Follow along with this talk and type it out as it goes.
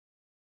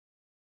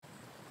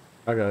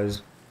Hi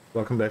guys,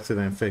 welcome back to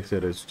the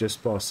Infected. It's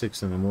just past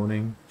 6 in the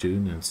morning,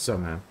 June and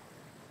summer.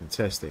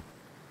 Fantastic.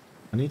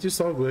 I need to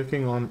start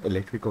working on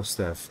electrical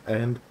stuff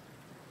and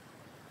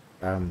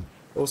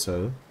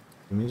also,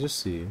 let me just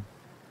see.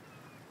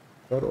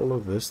 Got all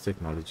of this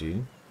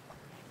technology,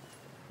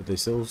 but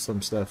there's still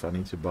some stuff I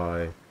need to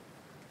buy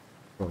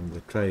from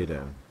the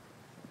trader.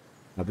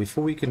 Now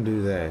before we can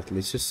do that,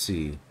 let's just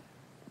see.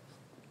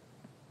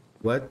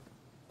 What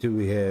do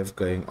we have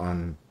going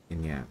on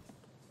in here?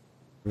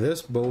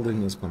 This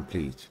building is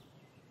complete.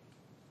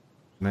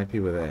 I'm happy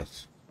with that.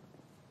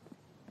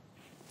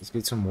 Let's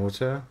get some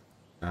water.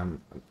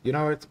 You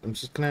know what? I'm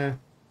just gonna...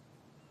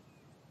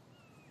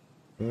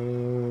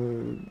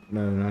 no,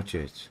 not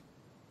yet.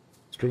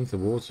 Let's drink the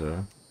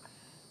water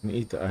and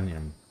eat the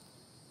onion.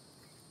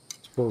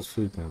 Spoiled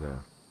food in there.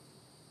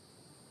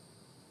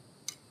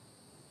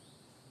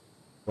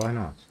 Why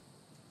not?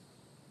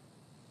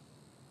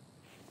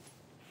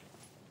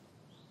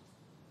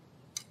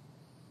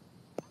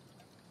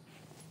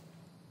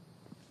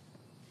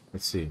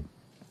 Let's see.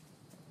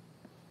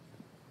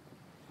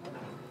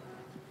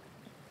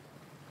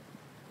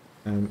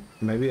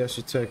 Maybe I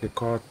should take a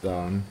cart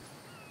down.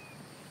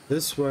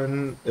 This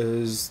one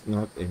is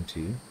not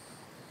empty.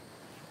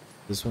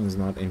 This one's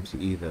not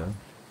empty either.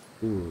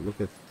 Ooh,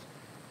 look at...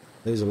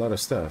 There's a lot of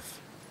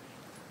stuff.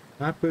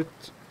 Can I put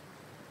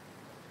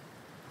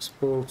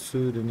spoiled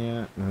food in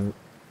here? No.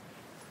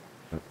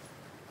 No.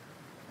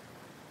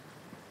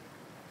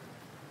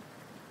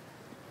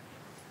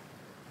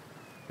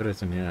 Put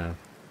it in here.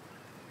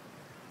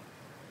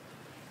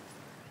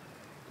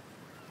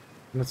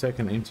 I'm gonna take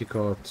an empty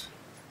cart.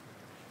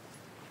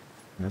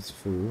 That's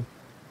full.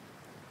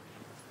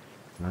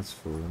 That's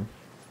full.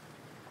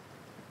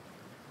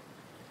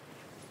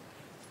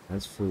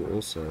 That's full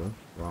also.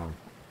 Wow.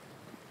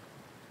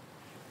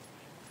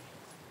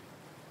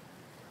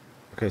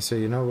 Okay, so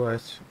you know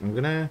what? I'm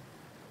gonna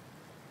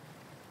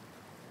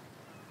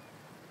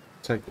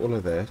take all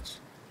of that.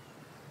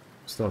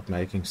 Start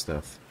making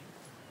stuff.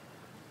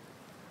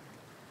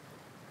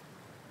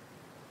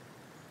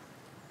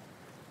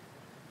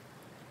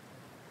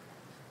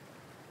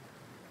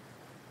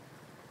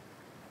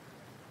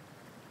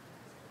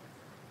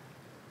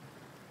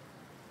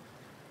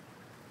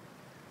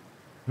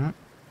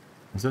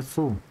 Is that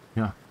full?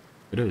 Yeah,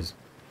 it is.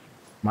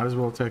 Might as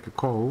well take a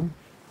coal.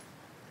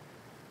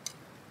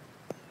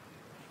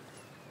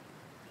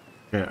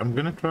 Okay, I'm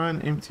gonna try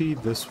and empty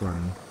this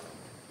one.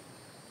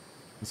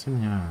 What's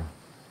in here?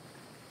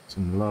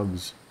 Some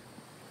logs.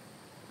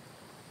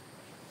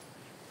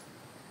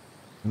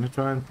 I'm gonna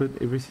try and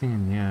put everything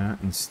in here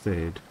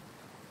instead.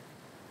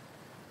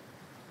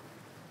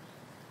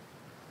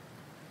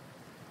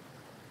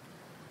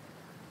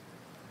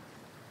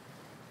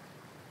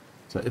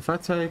 So if I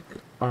take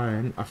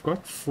iron, I've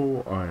got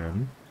 4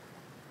 iron.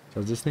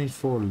 So I just need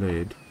 4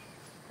 lead.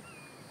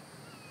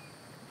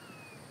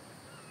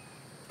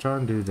 Try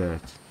and do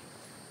that.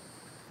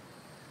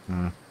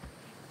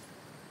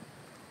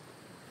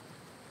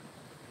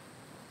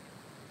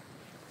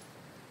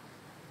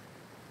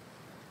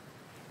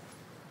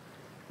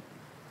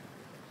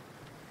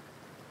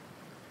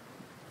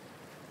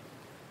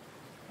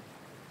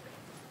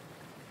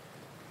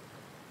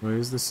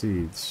 Where's the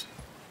seeds?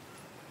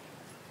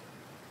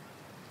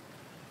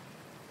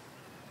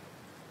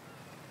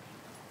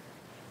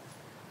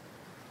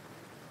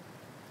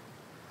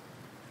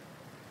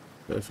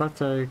 So if I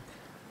take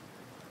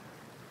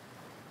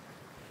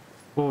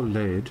 4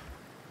 lead,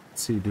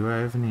 let's see, do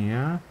I have any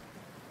here?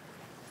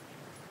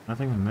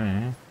 Nothing in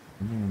there.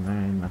 Nothing in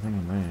there, nothing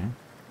in there.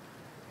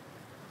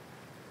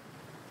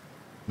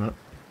 Nope.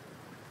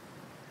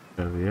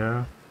 Over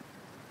here.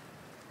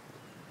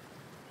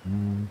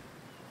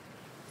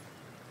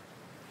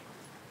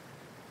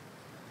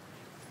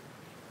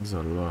 There's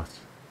a lot.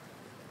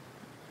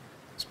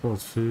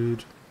 Spoiled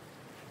food.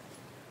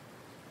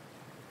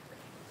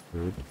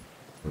 Food.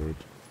 Food.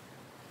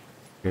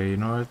 Okay, you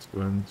know what?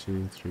 1,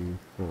 2, 3,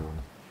 4. 1,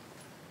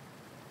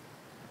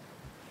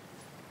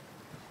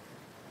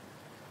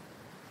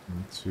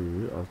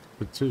 2. I'll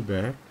put 2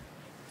 back.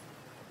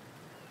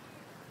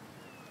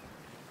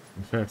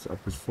 In fact, I'll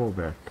put 4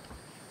 back.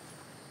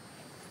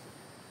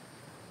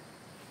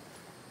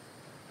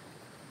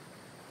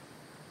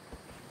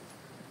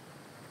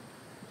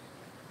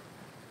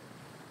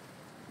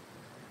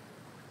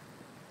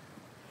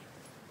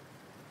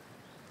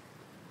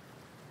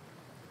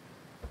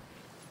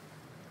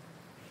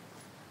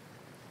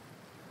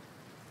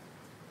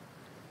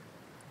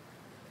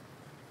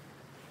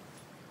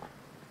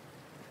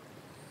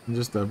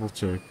 Just double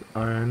check.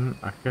 Iron,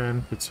 I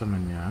can put some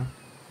in here.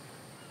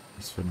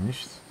 It's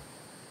finished.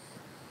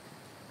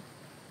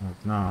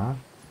 Right now.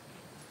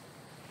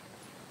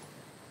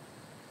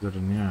 Put it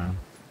in here.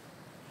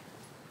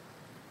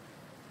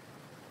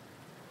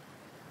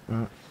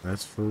 Oh,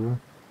 that's full.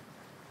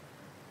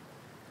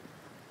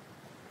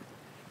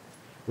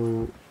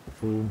 Full,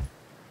 full.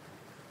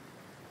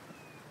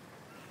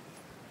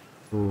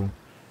 Full.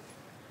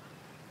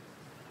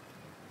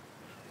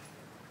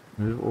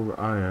 Move all the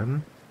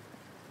iron.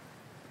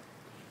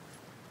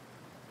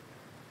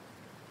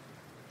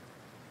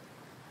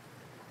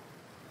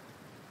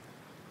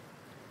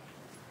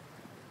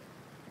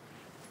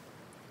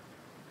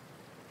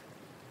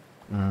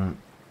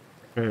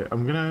 Okay,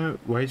 I'm gonna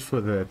wait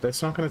for that.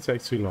 That's not gonna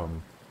take too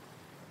long.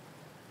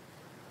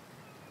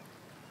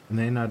 And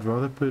then I'd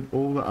rather put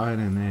all the iron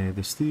in there.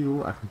 The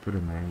steel I can put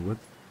in there with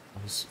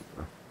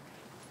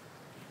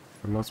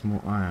lots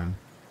more iron.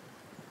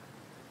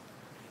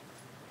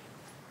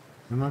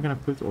 Where am I gonna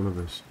put all of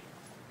this?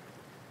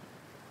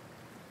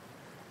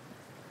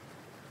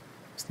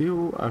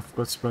 Steel I've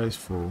got space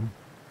for.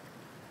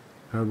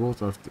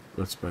 Cobalt I've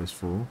got space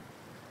for.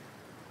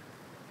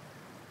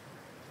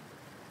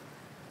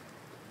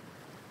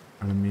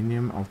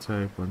 Aluminium I'll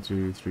take 1,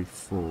 2, 3,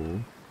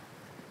 4.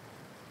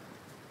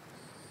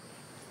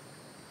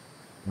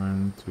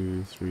 1,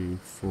 2, 3,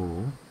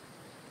 4.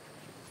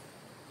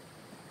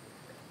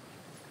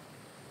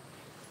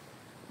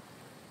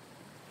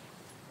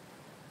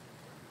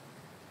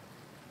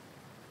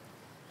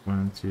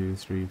 One, two,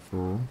 three,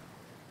 4.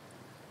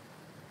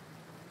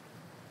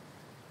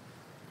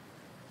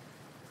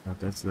 Right,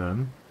 that's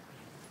done.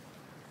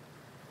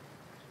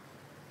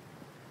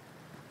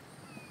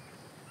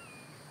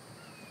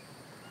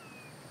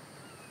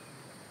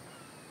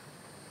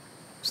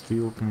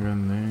 Steel can go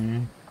in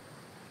there.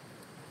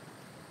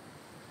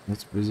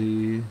 That's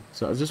busy.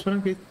 So I just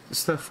want to get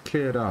stuff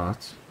cleared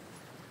out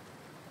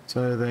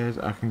so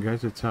that I can go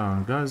to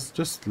town. Guys,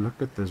 just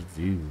look at this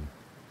view.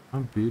 How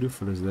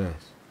beautiful is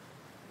that?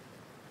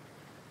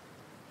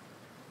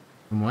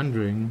 I'm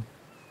wondering,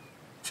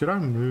 should I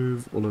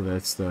move all of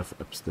that stuff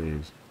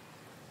upstairs?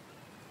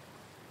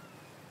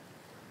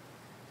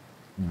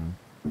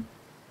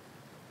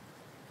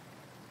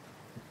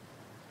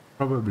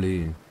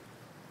 Probably.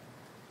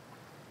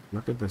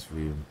 Look at this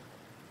view.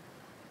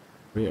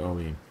 Where are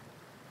we?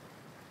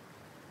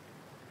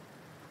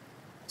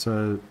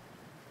 So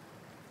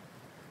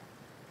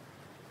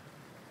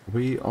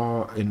we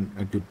are in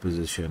a good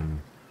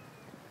position.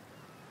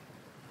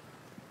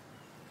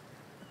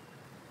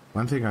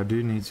 One thing I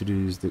do need to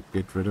do is to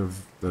get rid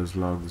of those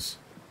logs.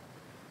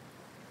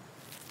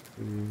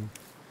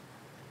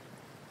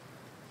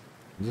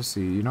 Just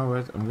see, you know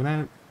what? I'm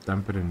gonna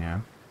dump it in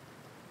here.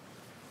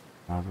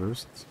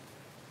 Harvest.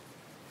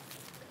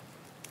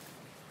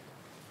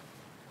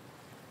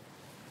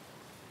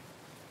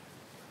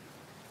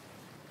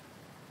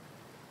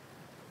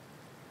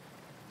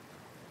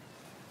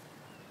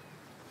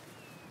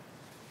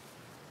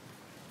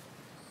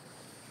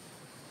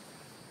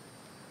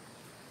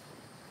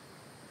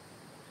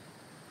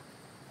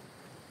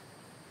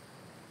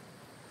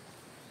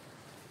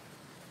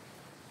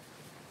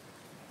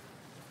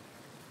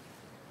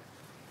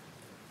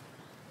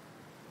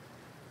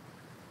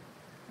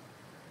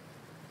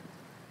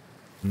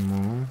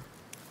 More.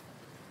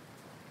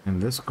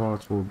 And this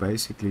cart will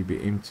basically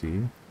be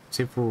empty,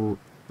 except for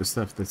the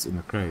stuff that's in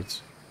the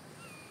crates.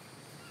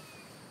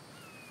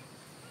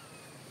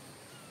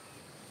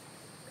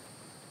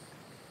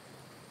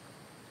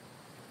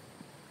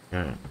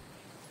 Okay.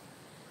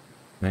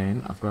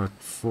 Then I've got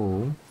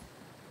 4,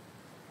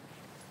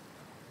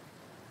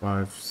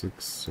 5,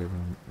 6,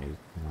 7, 8, 9,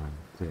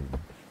 10.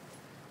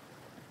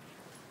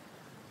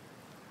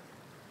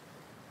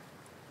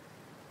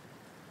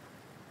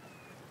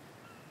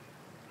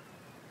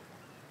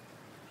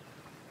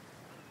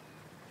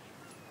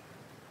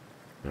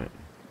 Okay,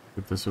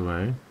 put this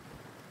away.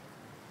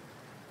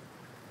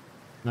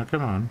 Now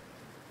come on.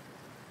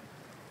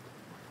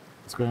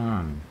 What's going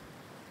on?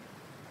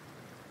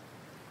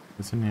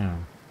 What's in here?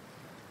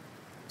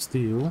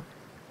 Steel.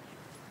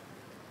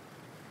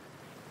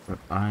 But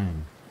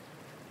iron.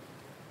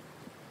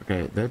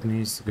 Okay, that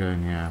needs to go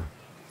in here.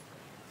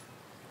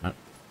 No.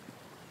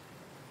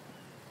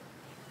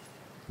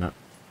 No.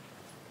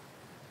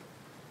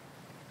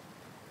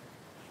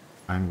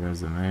 Iron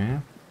goes in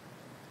there.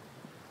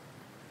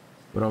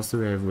 What else do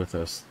we have with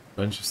us?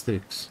 Bunch of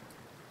sticks.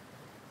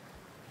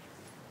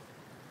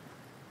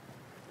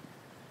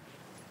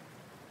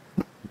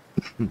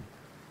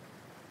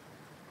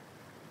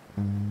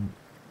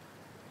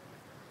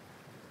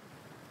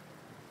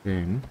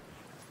 Then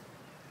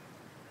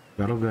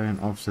that'll go in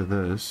after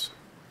this.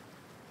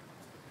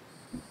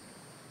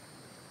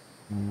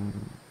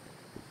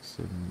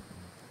 7.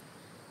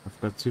 I've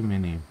got too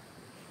many.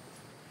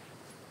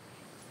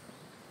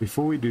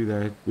 Before we do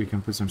that, we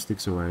can put some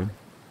sticks away.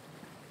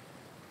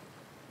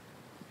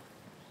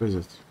 Where is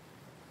it?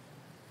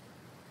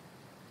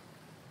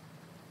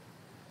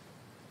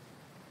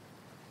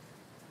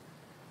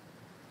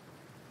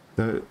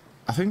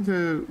 I think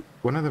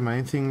one of the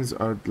main things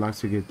I'd like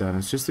to get done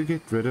is just to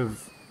get rid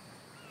of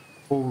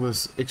all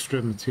this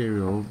extra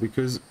material,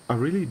 because I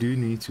really do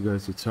need to go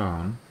to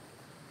town.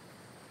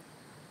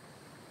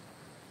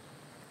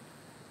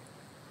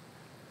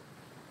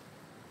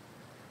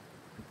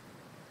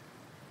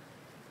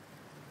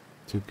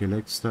 To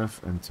collect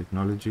stuff and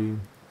technology.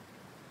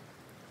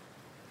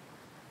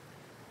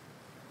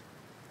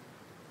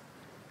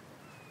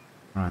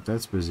 Alright,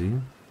 that's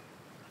busy.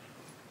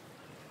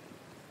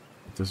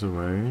 Put this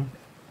away.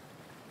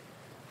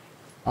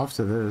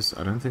 After this,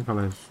 I don't think I'll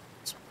have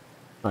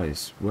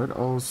space. What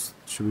else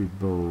should we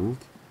build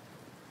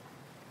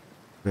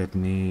that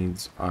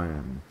needs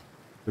iron?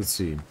 Let's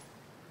see.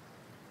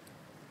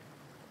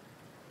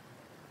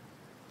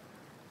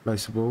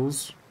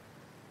 Placeables.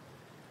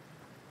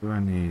 What do I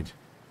need?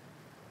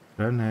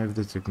 Don't have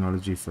the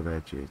technology for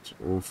that yet,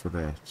 or for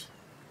that.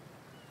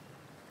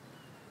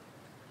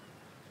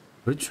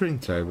 Butchering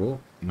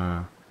table?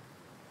 No.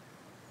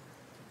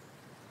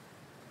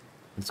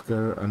 Let's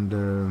go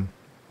under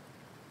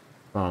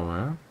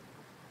power.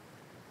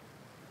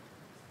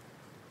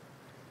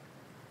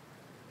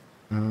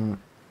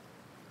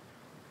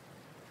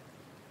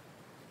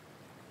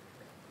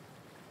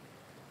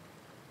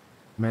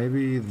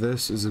 Maybe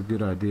this is a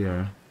good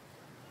idea.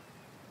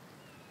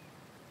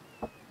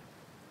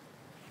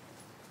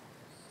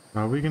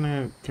 Are we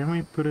gonna... Can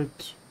we put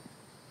it...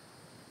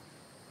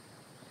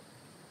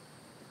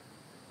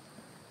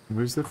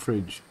 Where's the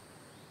fridge?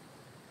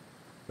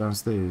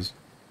 Downstairs.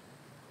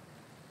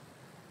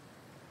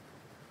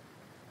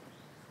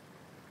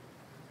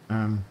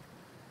 I'm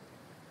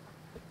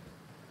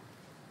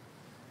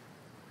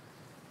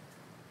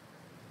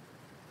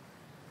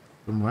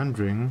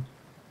wondering...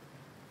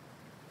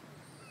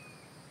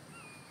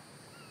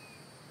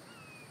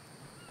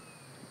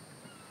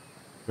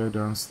 Go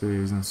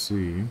downstairs and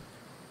see.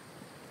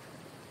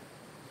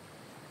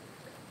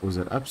 Or is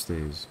it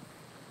upstairs?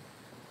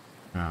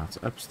 No, it's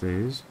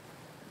upstairs.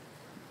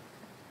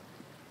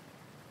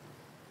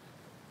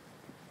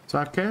 So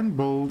I can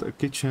build a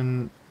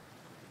kitchen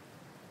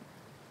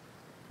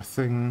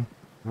thing.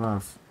 Well,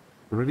 I've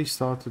already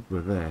started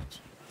with that.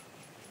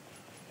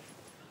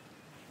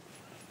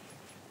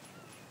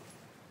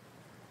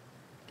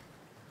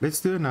 Let's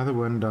do another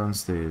one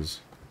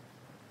downstairs.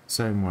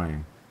 Same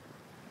way.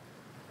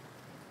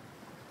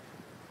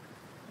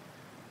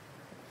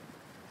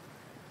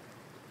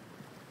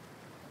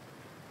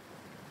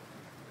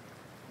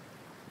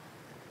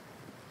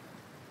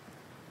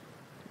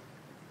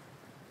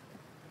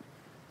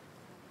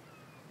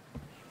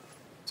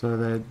 So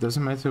that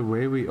doesn't matter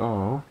where we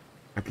are,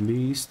 at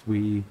least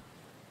we...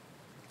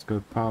 Let's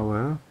go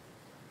power,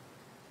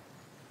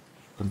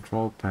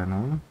 control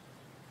panel,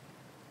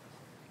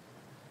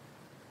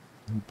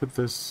 and put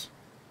this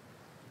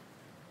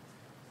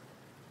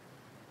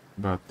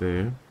about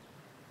there.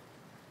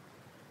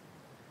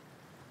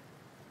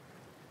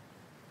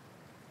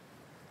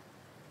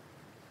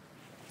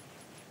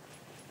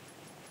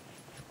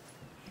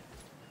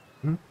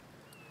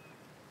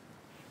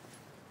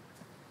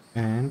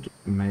 And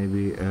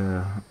maybe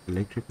a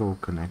electrical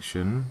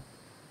connection,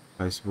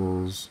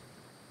 placeables,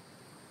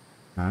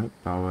 no,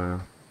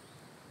 power,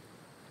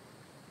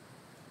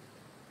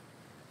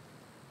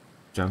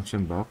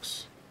 junction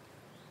box.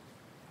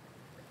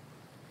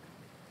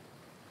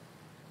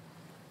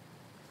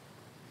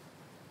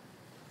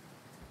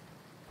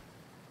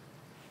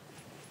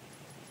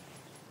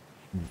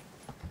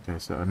 Okay,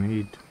 so I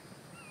need,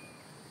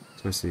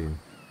 let's see.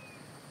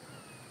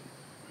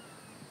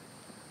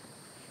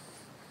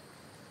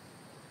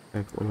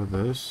 Take all of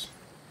this,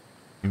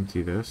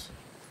 empty this.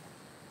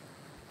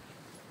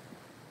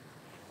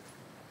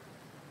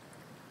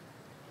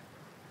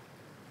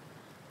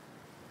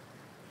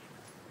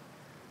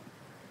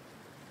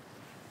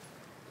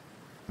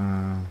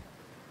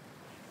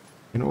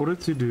 In order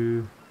to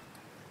do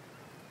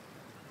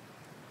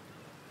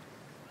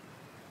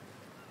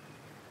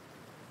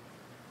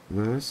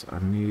this, I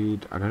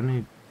don't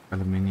need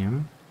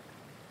aluminium.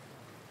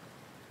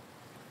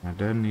 I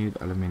don't need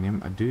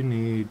aluminium. I do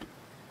need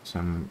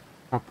some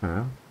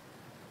copper.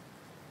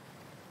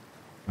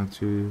 1,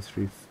 2,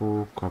 3,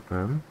 4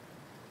 copper.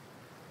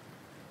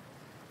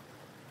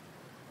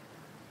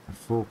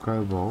 4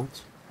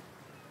 cobalt.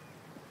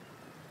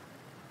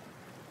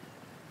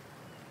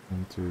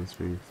 1, 2,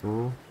 3,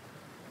 4.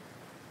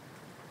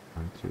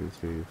 1, 2,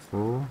 3,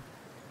 4.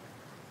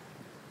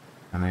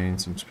 And then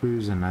some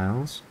screws and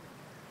nails.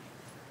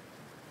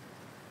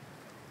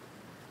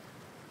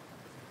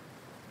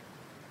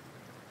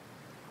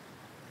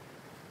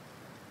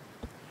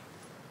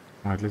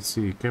 Alright, let's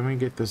see. Can we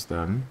get this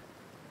done?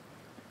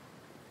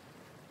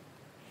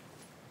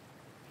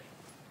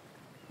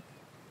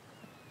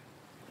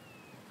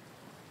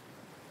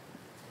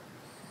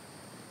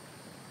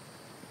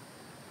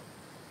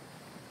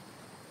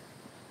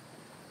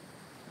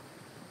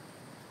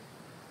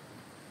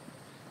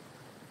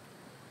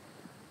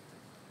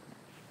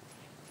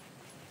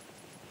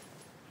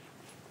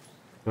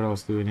 What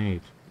else do we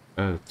need?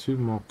 2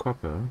 more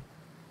copper.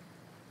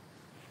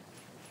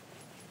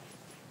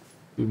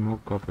 2 more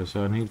copper.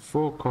 So I need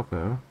 4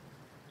 copper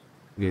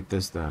to get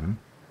this done.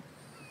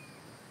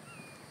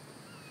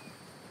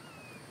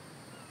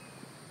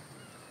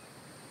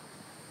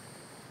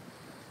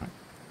 Oh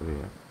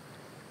yeah.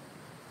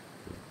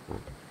 4.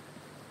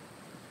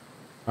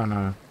 Oh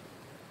no.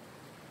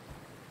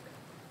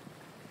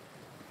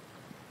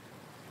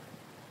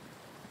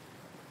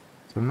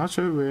 So I'm not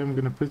sure where I'm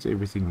gonna put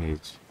everything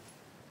yet.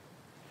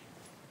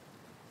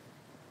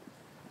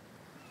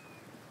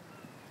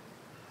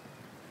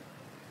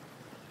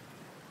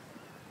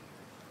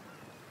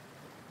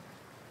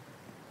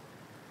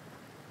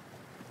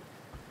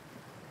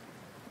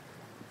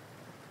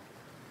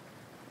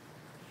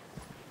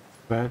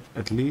 But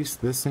at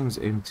least this thing's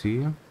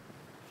empty.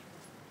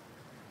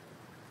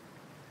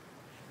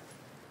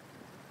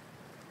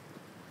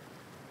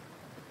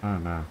 I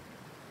don't know.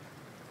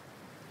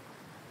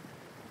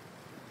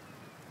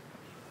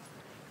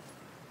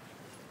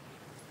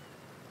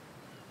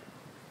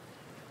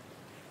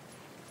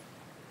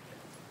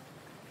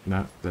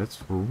 No, that's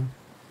full.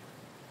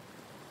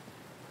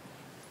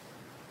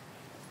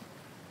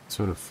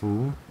 Sort of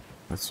full.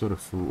 That's sort of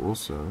full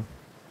also.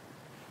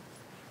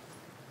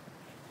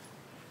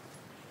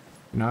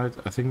 You know,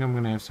 I think I'm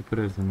gonna have to put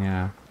it in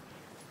here.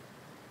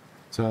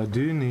 So I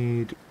do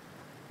need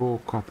 4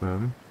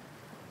 copper.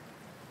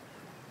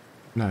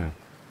 No,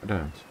 I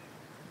don't.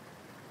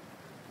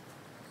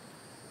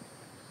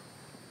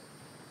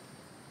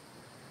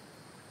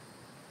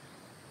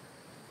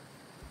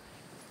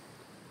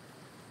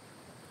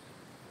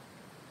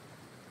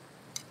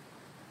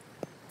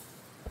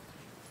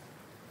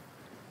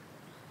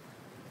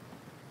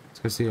 Let's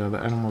go see how the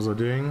animals are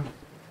doing.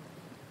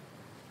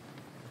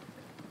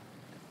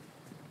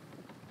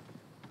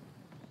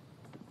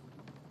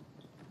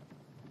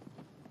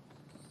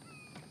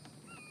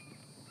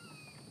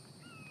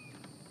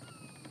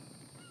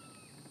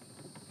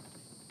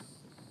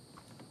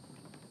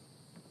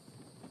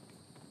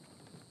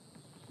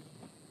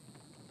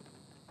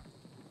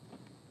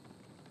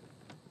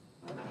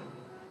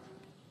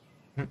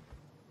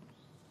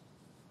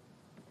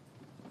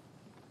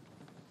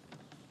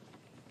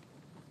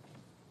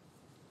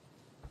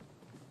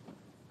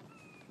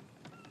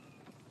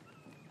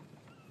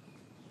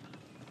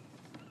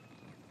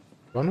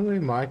 I wonder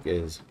where Mike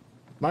is.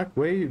 Mike,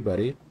 where are you,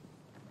 buddy?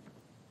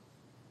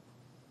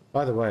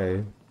 By the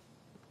way,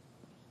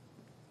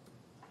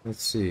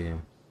 let's see.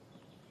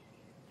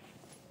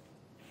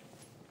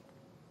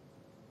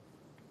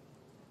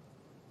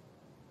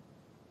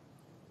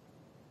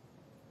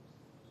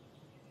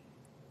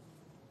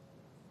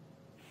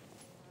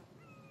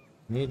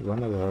 Need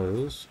one of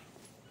those.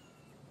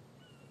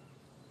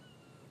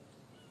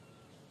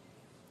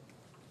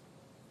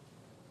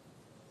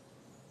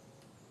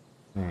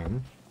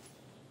 And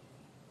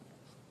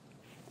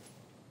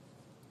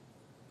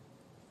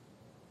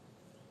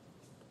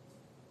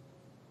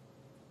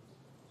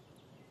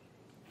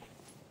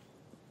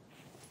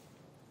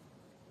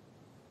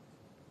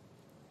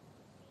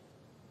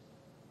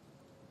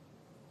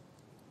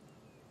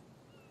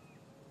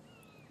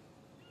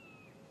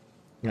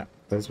yeah,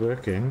 that's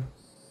working.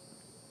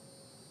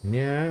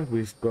 Yeah,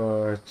 we've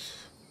got...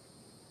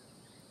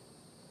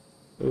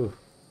 Ooh,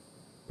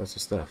 lots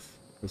of stuff.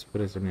 Let's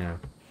put it in here.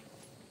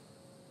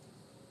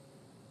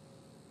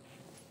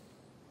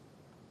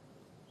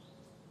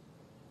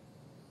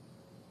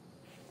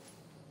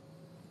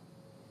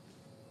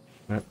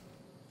 Yep.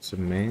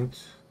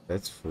 Cement,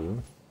 that's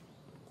full.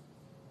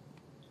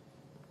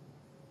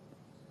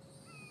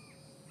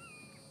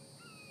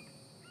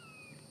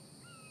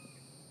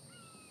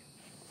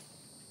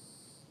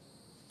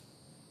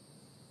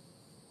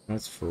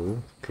 That's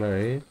full.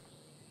 Clay.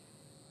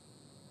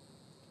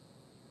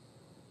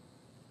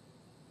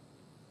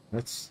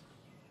 That's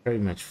pretty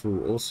much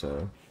full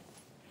also.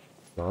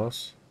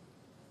 Glass.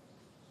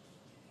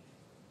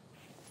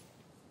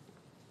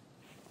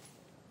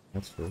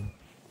 That's full.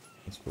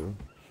 That's full.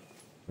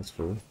 That's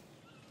full.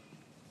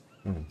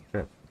 Oh,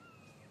 crap.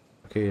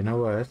 Okay, you know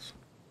what?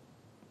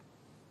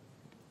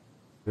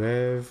 We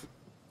have...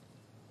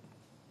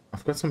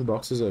 I've got some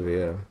boxes over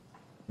here.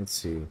 Let's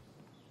see.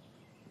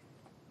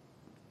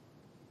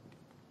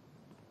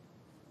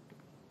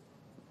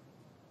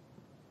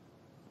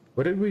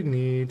 What did we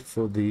need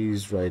for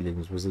these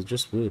railings? Was it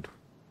just wood?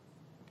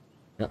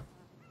 Yeah,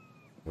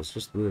 it was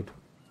just wood.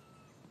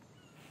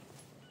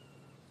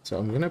 So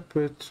I'm gonna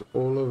put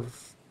all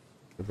of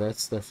that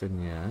stuff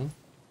in here.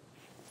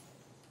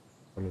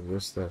 All of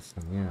this stuff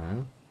in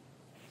here.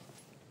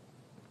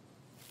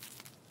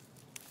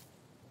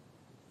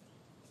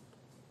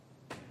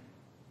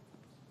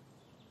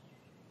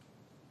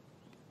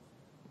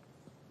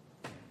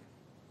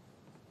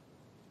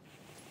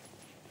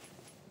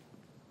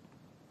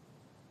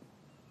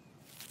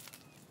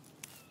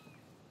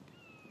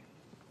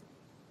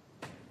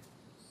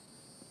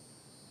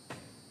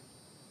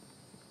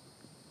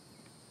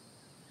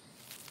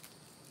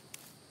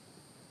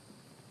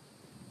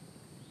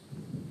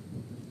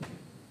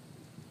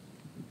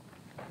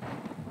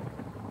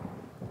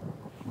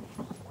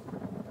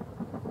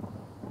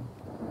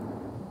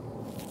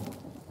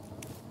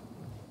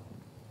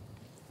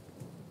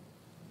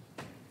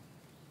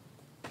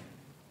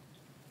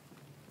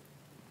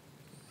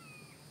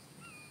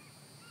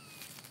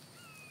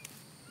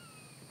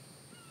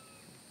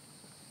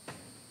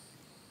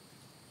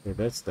 Okay,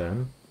 that's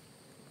done.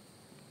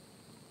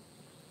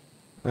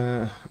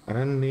 I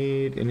don't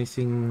need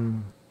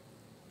anything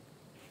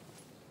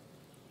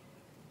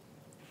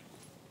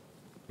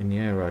in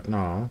here right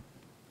now.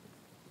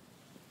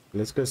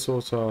 Let's go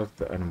sort out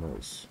the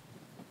animals.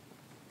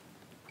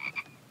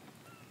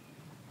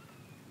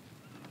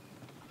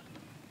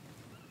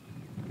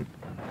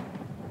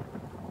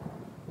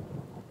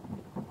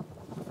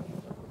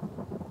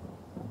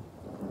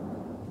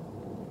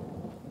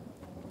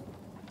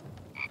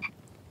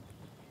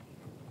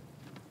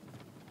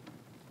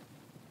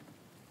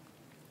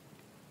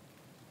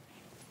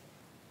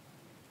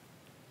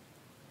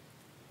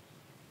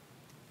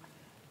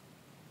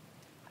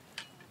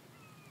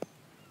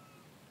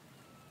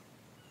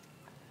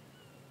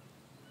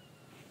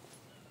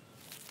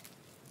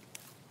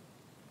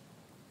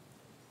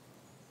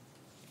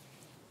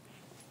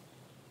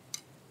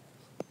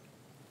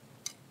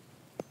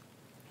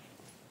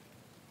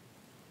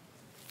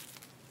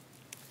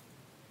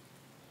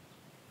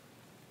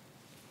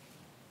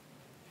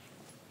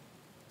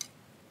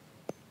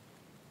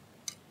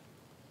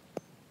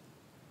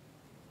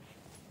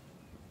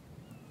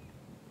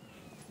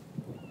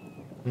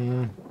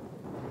 Hmm.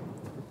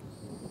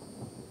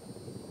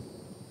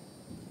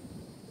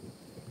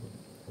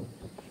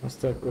 Let's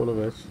take all of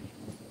it.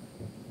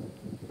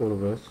 All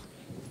of it.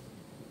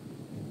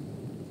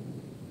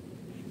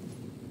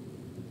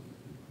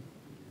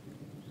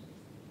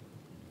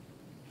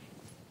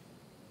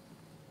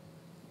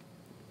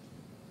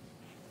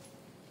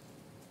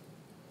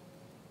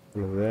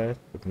 All of that,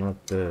 but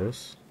not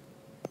this.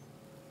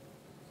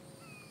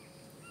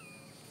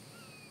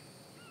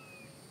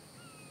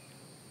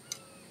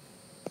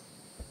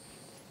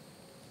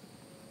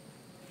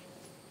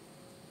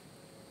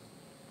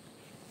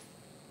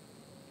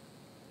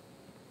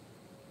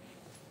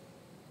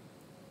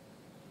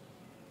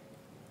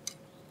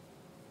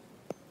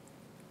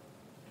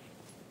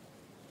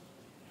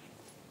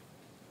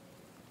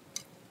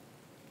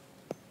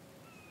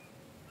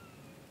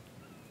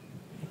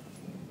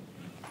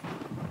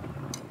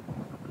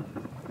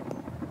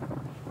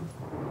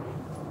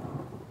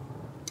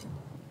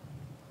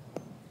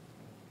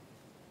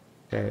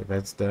 Okay,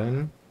 that's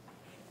done.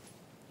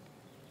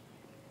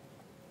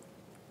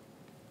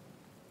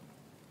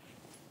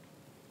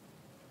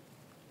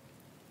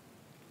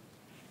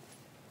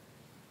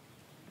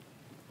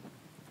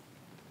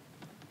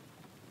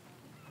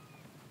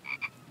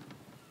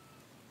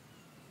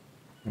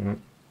 Mm.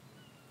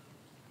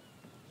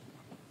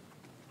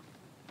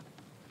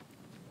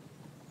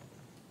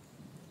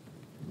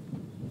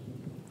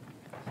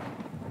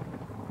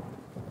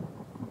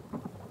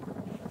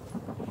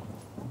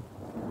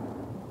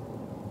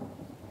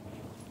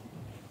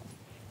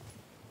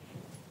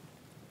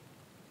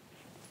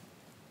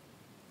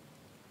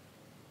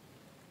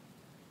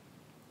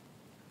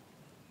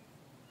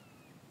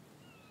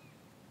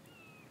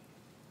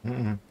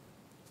 Mm-mm.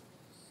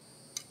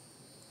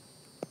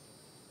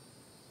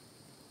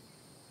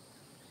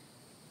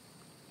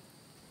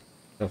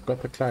 I've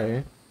got the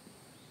clay.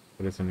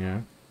 Put it in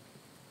here.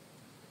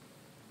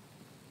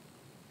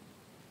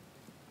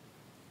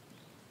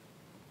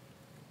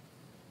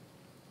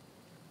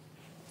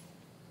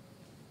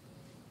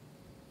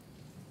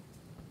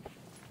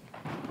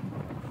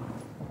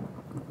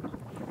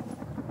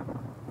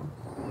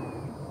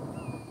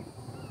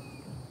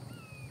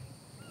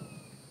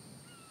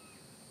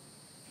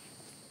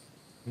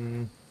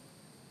 Mm.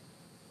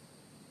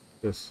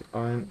 This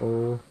iron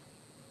ore.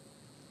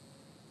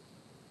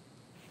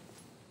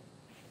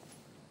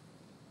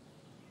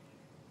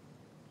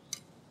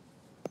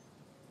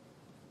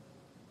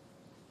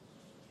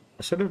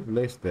 I should have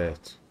left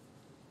that.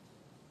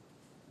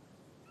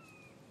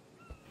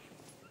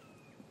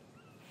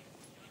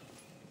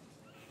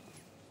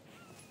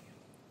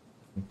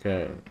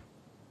 Okay.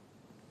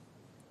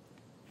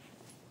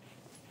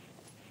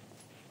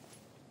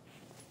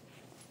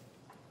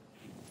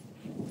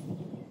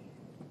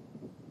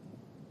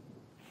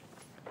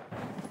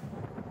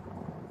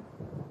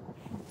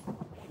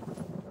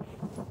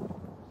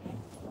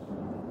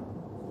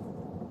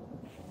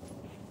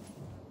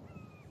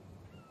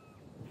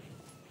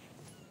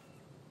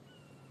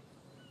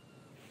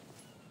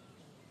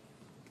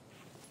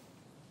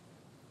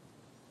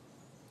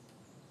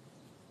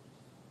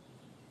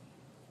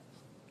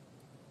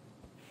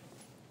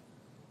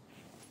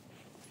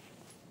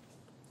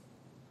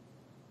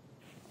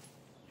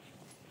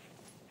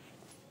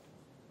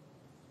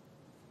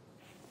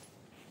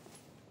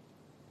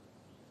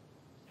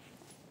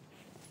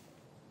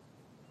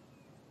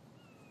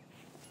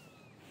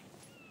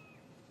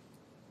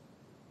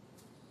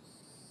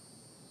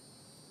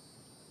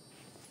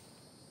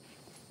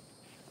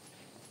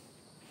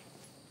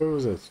 Where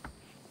was it?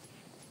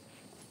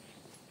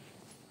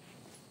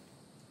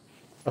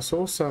 I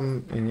saw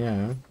some in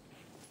here.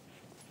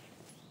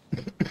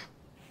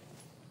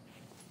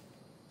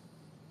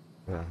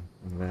 Yeah,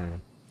 in there.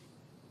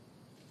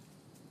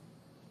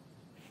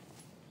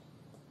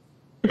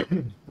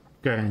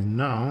 Okay,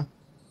 now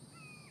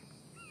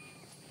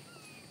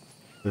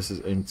this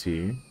is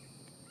empty.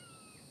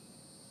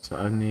 So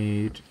I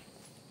need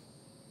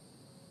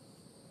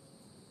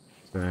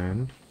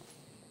sand,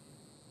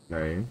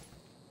 clay.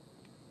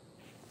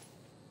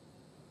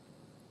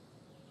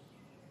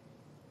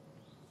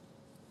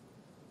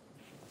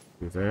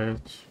 Do that.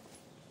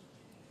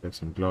 Get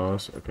some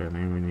glass. Okay,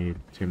 then we need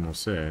 10 more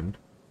sand.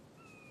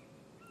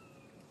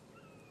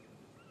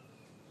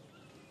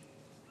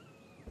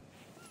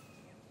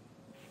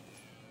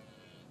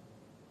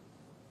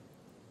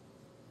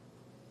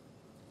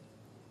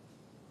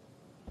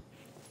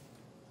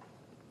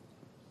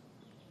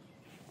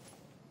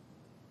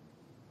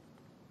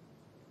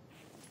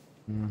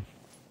 Hmm.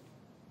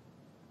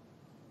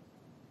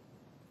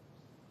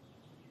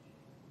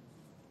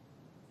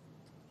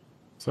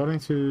 Starting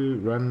to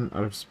run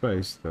out of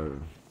space though.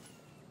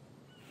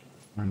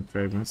 And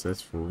fragments,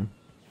 that's full.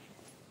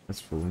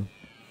 That's full.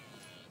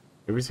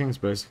 Everything's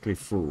basically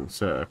full.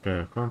 So,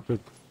 okay, I can't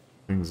put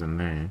things in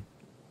there.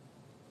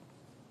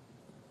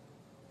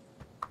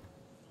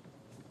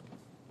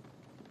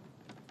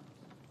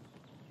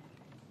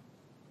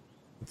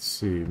 Let's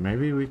see,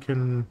 maybe we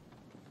can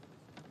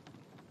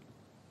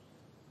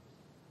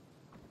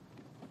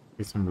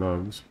get some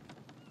logs.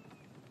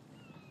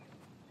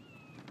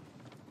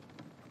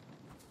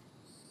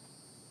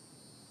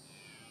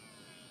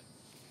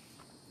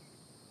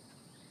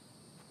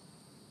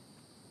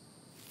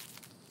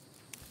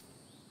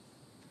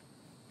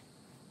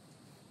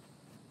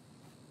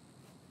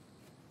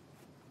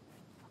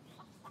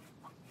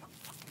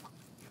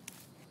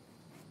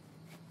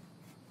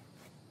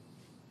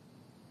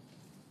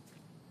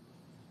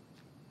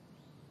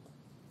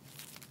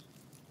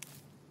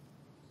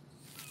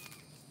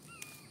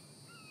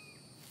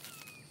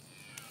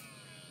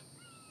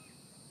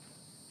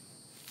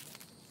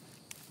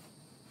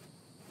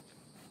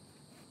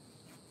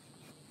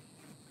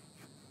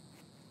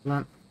 Come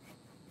on.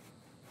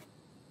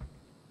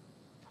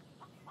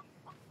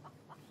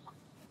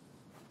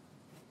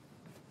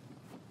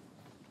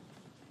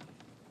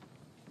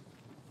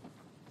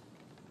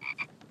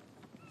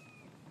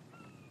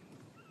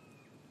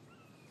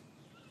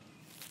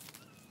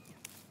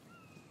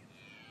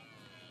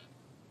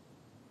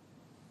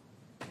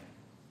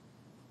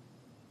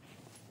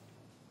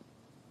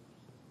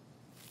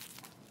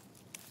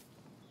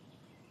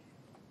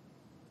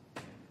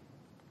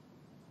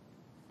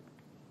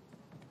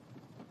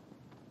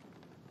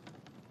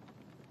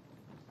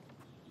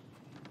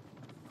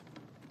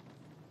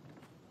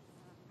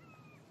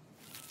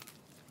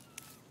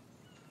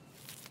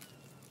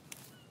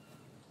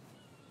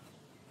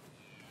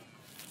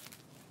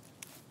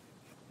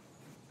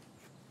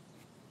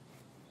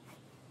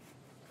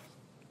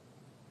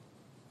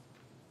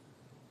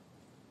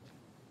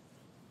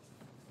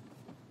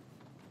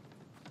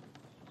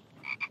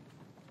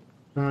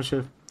 How much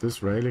of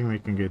this railing we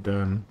can get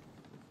done?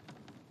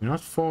 You're not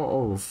far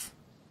off.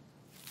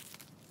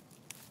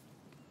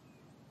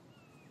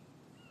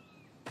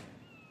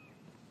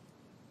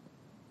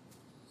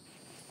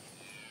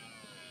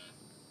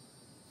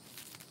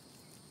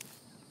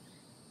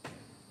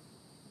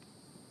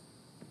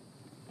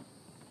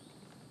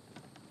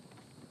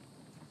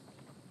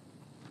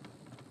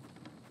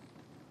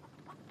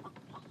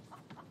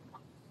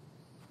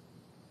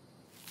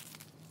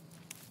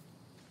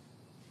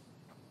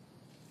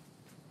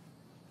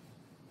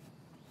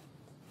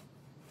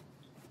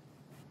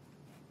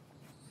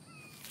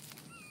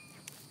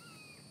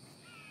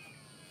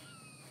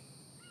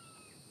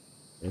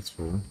 That's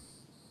full.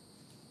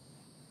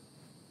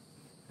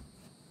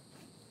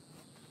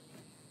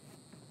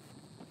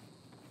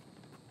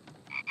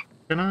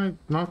 Can I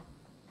not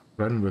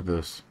run with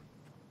this?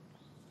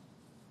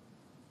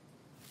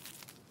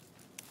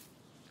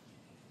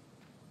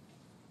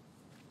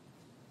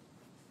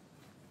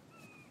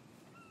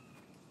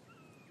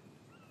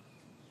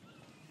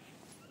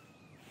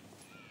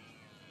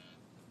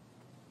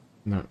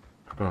 No,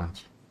 I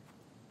can't.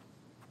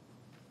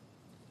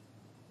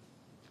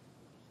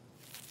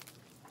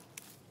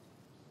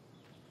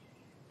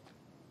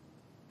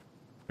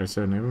 Okay,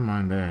 so never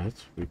mind that.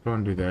 We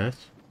can't do that.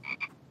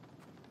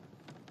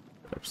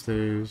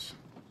 Upstairs.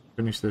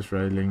 Finish this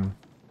railing.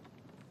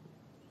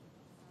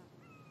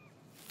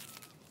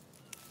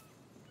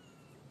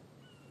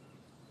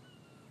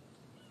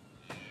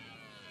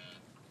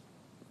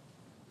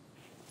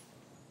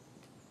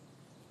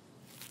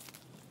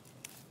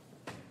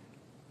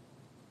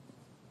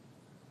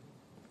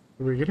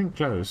 We're getting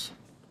close.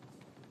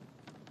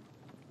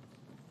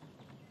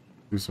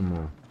 Do some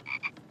more.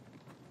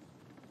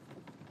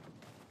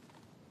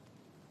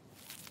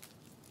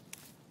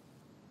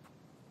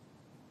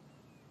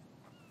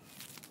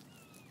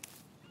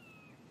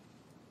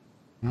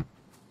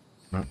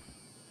 No,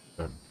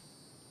 done.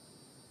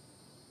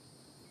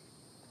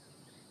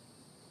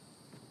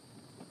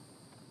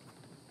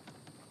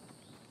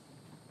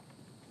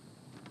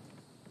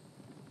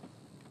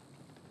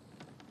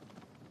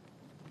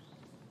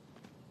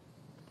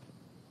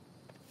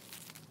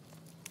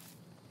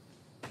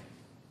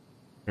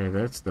 Okay,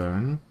 that's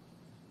done.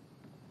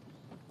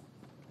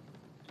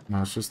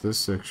 Now it's just this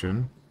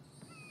section.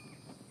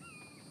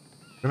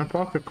 I'm gonna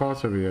park the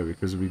cart over here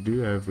because we do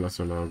have lots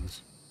of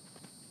logs.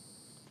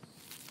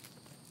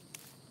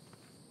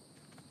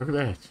 Look at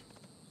that.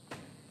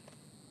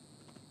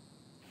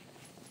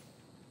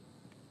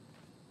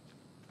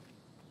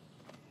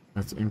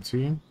 That's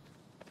empty.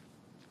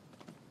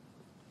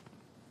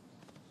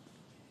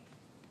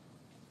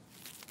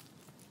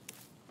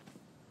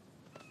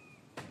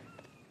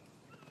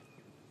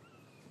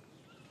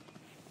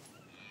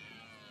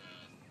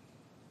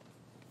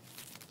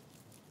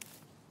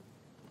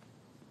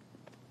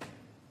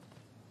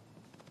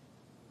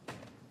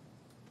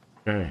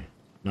 Okay,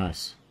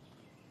 nice.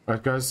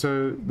 Alright guys,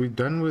 so we're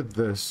done with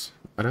this.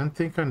 I don't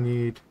think I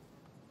need...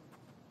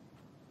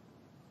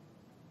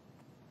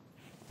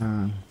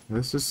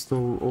 this is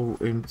still all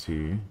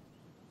empty.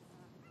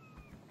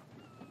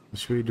 What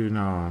should we do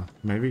now?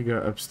 Maybe go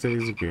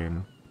upstairs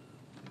again.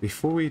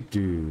 Before we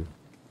do,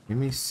 let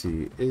me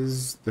see.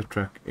 Is the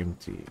truck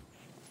empty?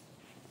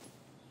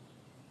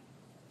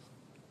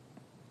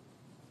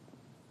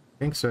 I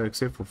think so,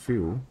 except for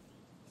fuel.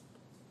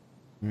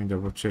 Let me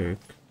double check.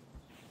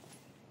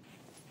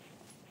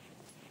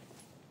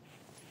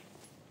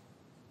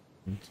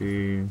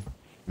 Empty,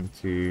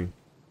 empty,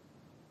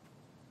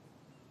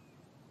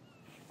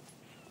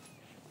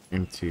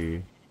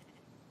 empty.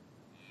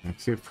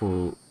 Except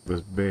for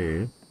this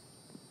bear.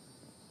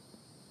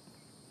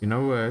 You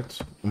know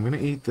what? I'm gonna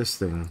eat this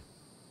thing.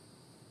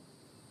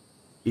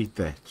 Eat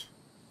that.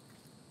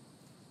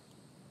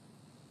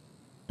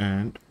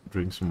 And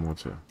drink some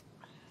water.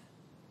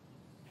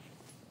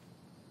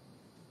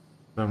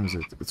 What time is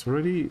it? It's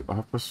already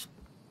 1:30.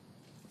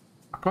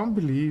 I can't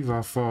believe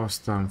how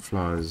fast time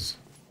flies.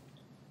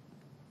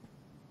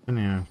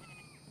 Anyhow.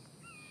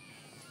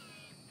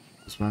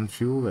 Just one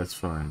fuel, that's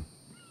fine.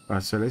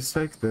 Alright, so let's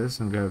take this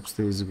and go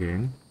upstairs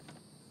again.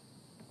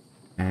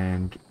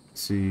 And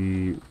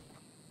see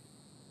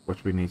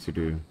what we need to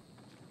do.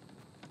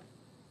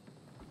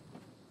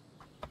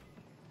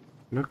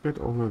 Look at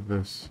all of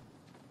this.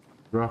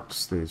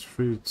 Rocks, there's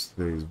fruits,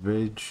 there's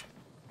veg.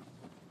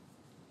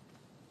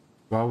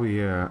 While we're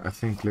here, I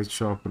think let's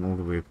sharpen all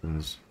the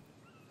weapons.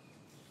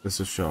 This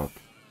is sharp.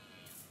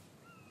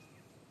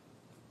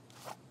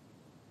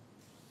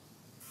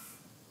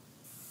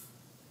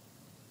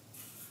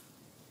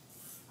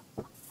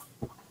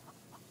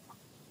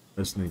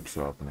 This needs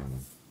sharpening.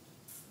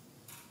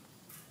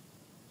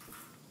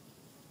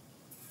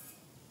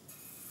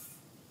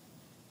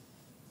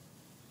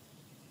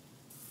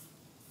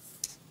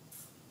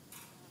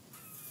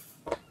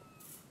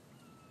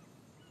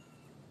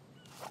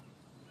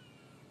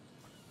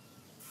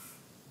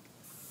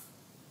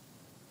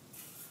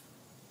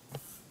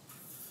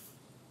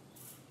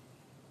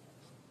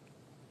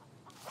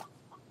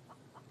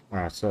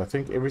 Alright, so I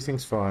think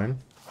everything's fine.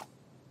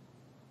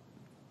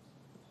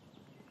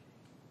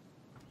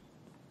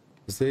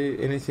 Is there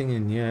anything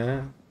in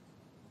here?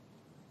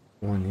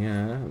 Or in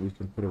here we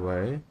can put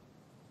away?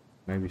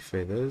 Maybe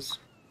feathers.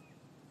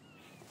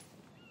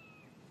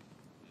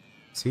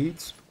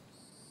 Seeds?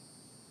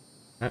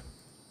 Ah,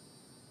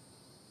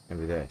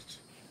 maybe that.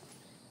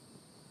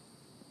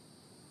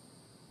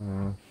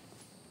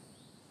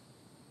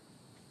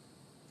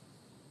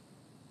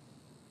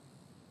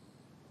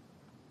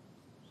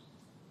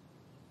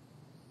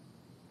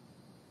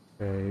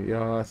 Okay,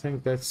 yeah, I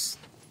think that's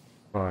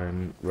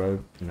fine.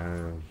 Rope,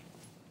 no.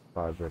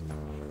 Fiber,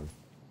 no.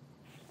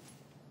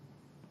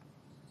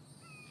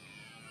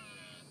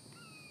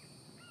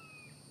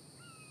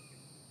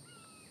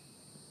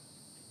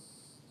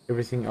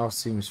 Everything else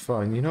seems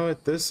fine. You know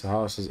what? This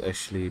house is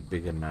actually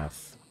big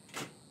enough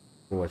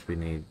for what we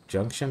need.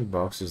 Junction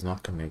box is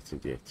not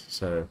connected yet.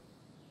 So,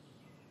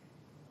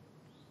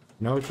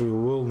 you know what we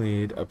will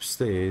need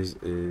upstairs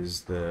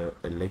is the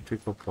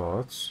electrical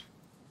parts,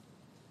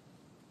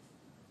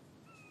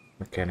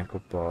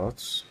 mechanical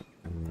parts,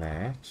 and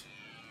that.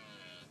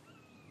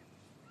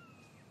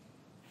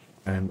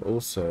 And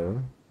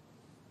also,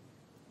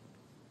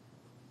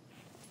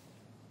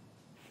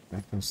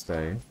 that can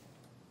stay.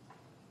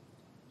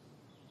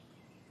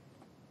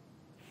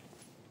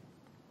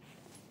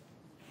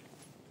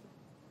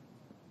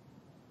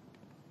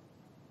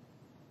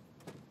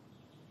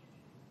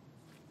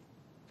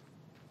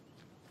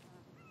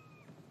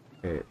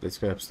 Okay, let's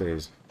go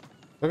upstairs.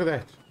 Look at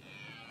that.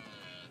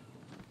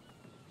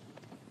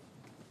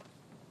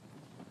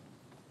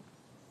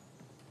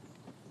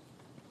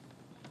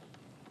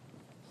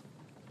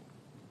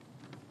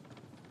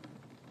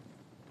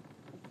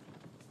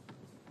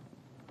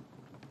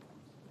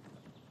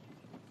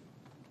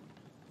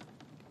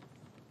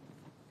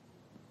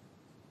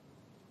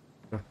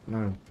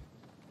 No.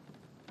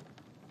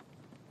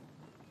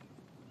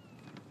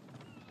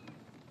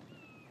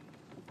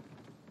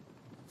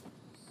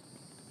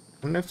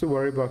 I don't have to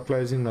worry about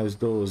closing those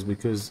doors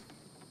because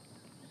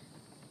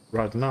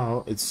right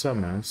now it's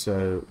summer,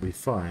 so we're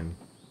fine.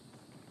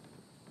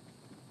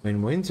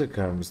 When winter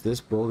comes,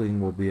 this building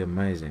will be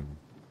amazing.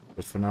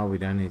 But for now, we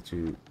don't need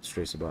to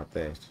stress about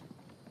that.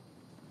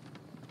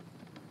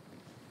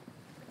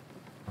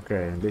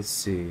 Okay, let's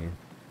see.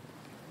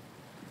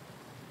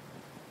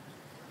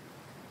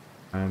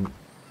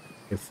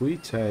 If we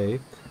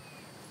take...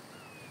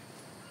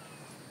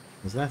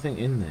 There's nothing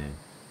in there.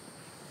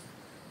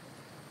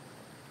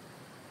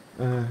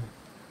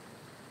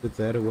 Put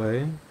that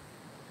away.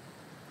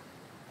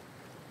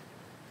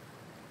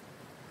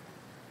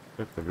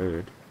 Check the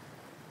lid.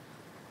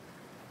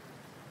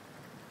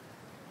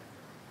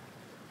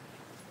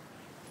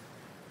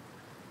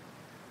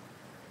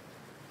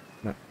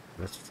 No,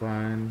 that's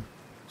fine.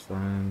 It's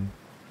fine.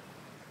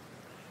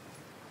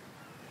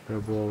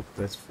 Cobalt,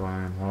 that's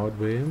fine.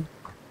 Hardware.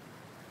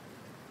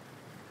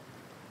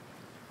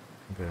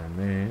 Okay,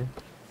 there.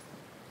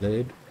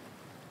 Lead.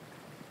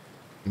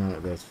 No,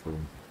 that's full.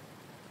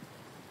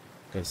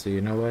 Okay, so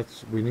you know what?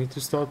 We need to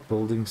start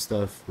building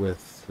stuff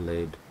with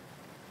lead.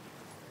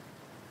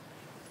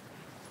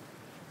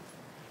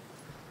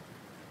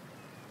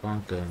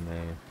 Can't go in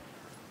there.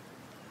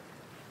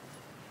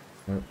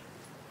 Nope.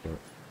 Okay,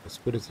 let's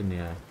put it in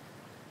here.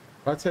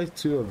 If I take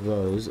 2 of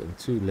those and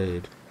 2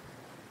 lead,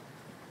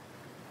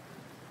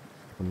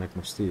 I can make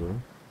more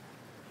steel.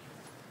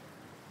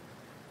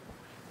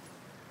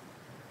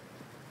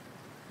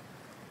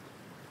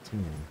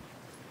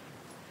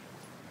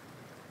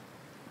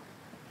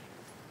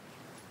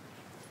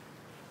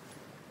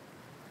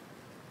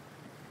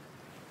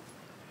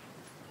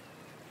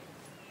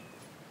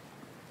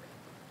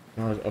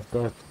 Now I've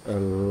got a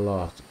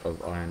lot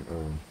of iron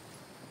ore.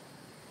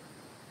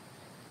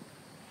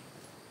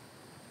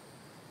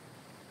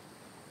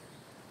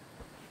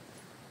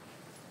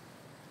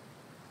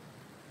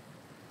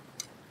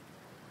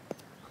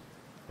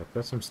 I've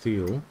got some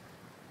steel.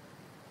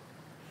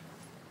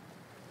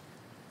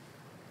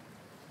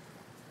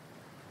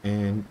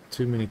 And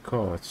too many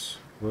carts.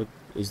 What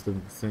is the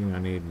thing I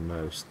need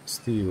most?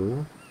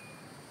 Steel.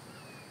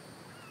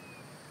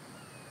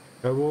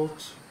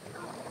 Cobalt.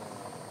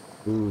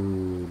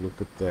 Ooh, look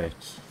at that.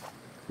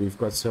 We've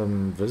got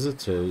some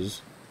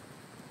visitors.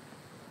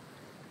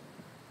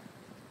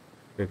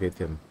 Go get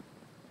them.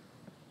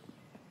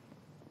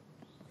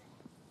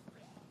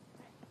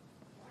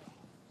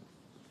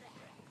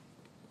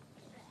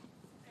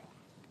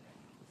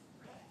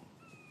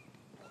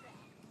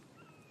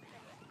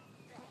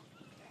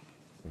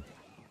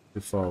 Too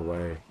far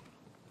away.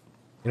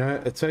 You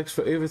know, it takes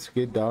forever to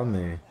get down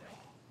there.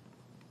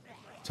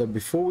 So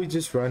before we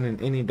just run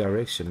in any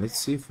direction, let's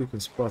see if we can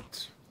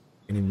spot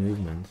any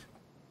movement.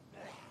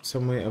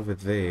 Somewhere over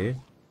there.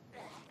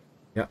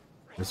 Yeah,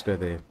 let's go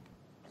there.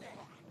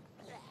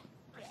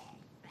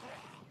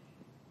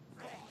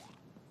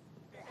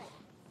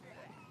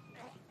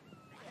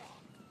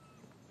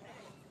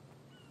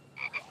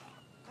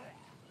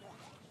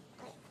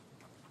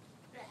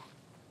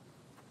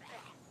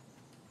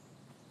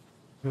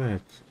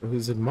 Right,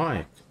 who's it?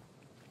 Mike?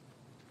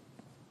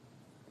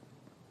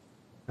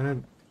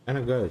 And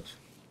a goat.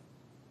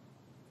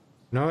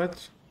 You know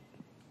what?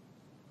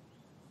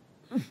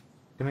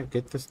 Can I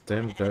get this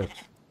damn goat?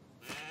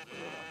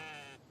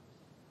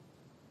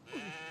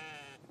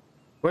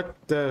 What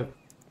the?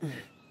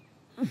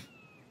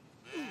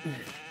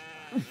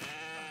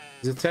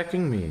 He's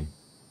attacking me.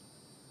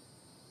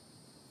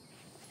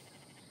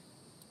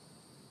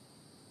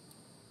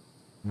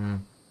 Hmm.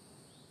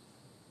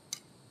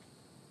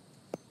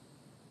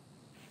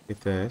 Get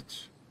that.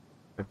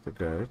 Get the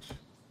goat.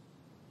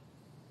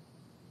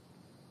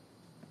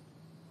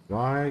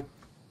 Why?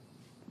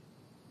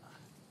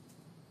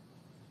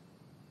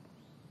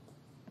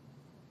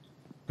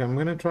 Okay, I'm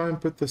gonna try and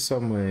put this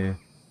somewhere.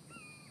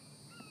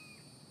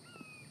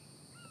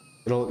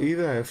 It'll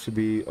either have to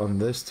be on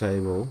this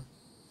table.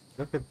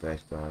 Look at that,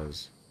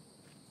 guys.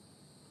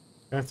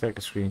 I'm gonna take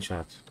a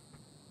screenshot.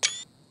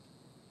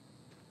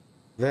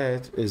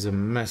 That is a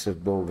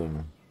massive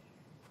building.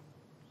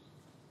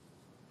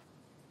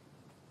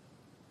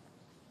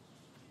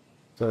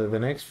 So the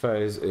next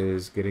phase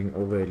is getting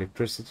all the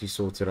electricity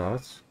sorted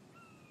out.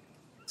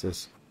 It's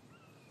just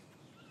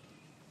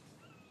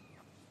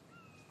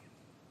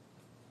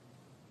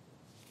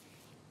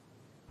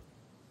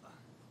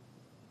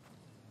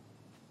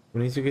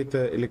we need to get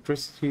the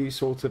electricity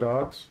sorted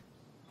out.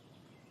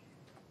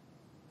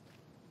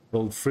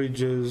 Build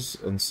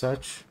fridges and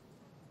such.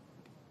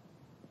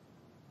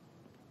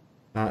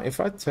 Now if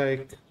I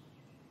take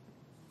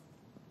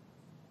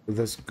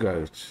this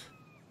goat,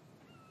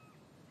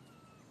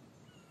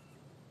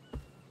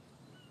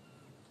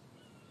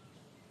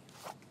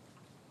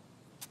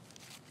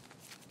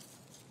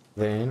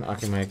 then I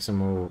can make some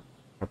more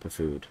proper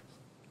food.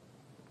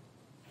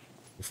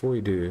 Before we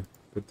do,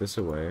 put this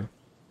away.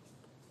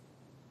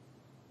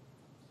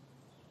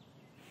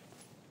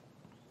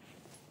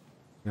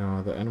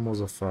 No, the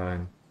animals are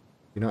fine.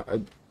 You know,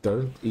 I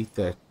don't eat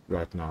that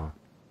right now.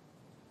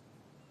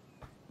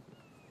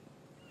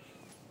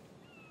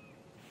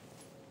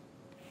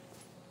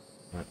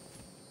 Right.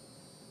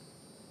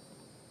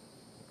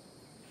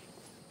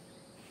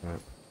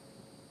 Right.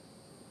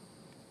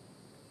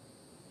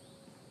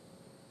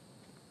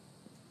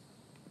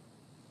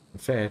 In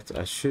fact,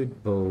 I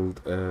should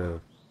build a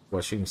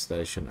washing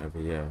station over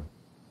here.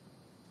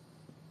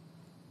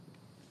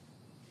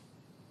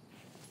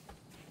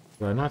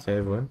 Do I not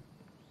have one?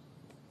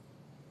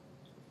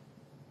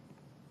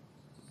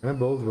 I'm gonna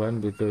build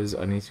one because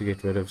I need to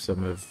get rid of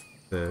some of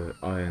the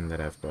iron that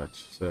I've got.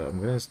 So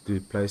I'm gonna do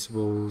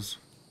placeables,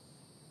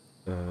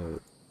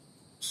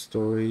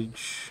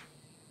 storage.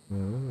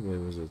 Where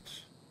was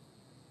it?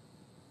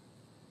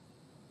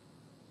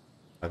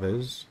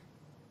 Others.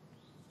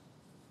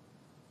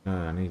 No,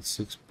 I need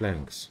 6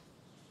 planks.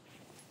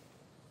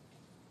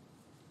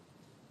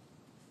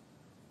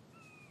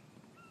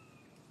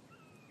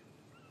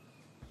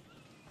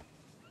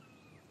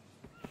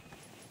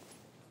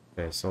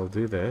 Okay, so I'll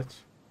do that.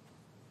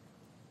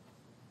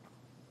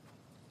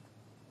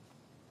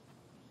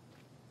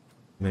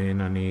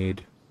 Then I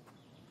need...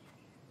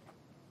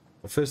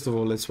 Well, first of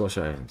all, let's wash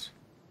our hands.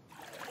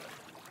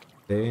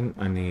 Then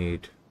I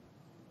need...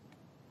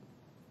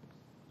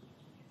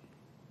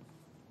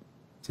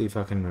 See if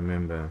I can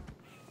remember.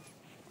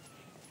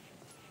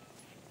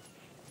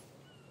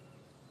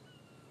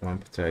 1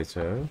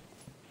 potato.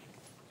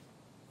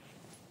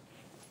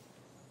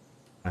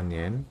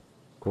 Onion.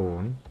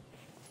 Corn.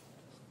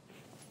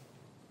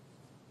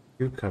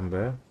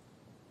 Cucumber.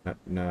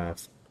 No.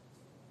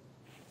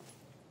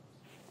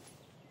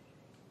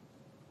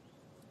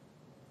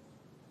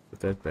 Put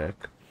that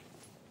back.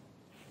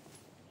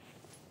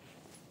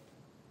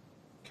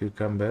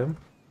 Cucumber.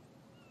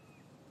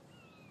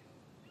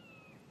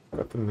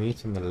 Got the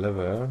meat and the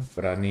liver,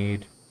 but I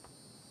need...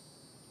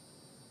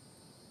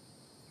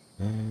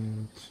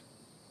 And...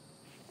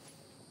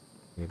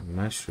 Need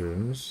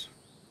mushrooms.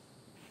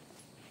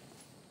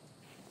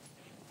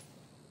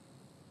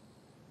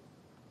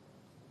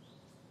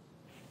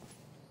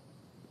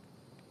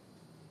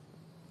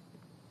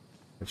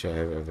 Which I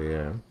have over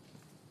here.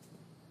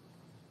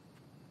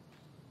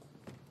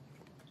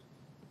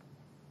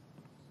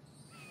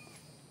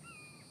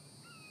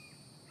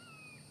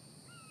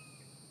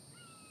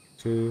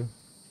 2,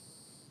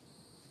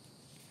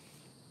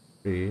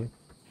 3.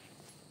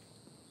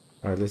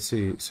 Alright, let's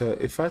see. So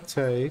if I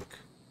take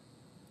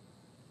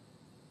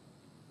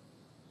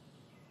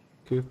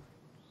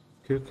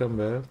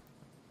cucumber,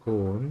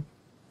 corn,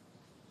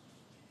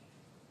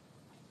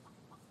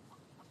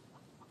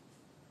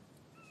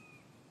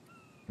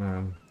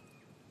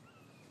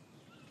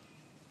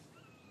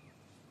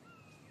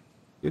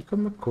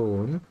 cucumber,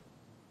 corn,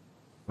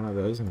 one of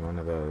those and one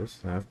of those.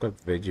 Now I've got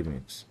veggie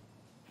mix.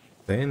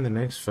 Then the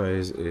next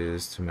phase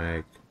is to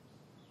make.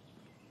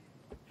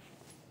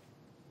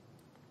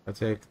 I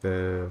take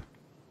the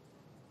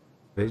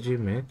veggie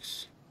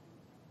mix,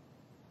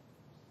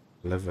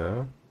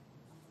 liver.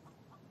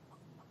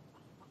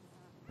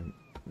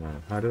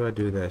 No, how do I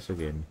do that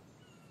again?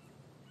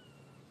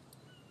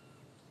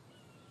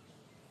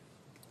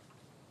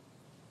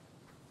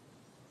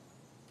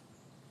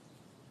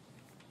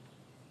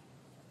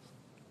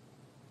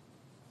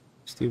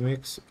 Stew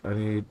mix. I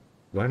need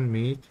 1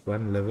 meat,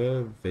 1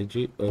 liver,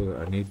 veggie. Oh,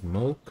 I need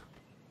milk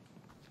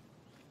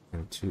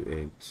and 2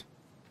 eggs.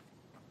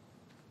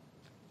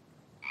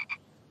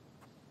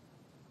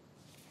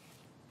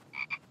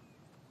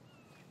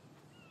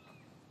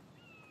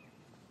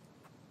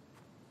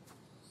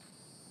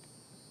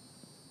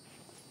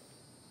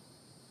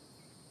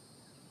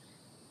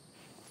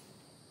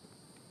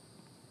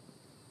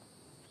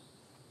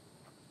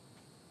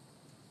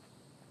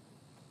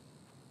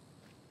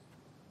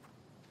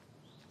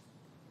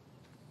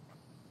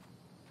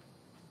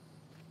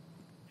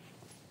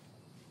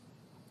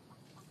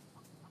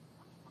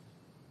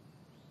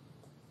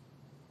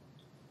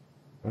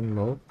 One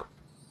milk,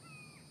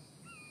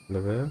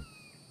 liver,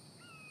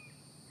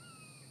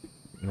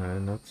 no,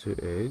 not 2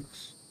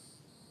 eggs.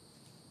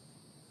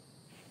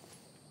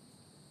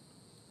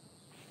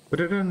 What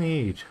did I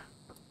need?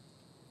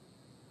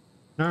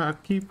 No, I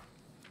keep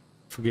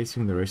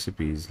forgetting the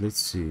recipes. Let's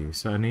see.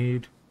 So I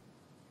need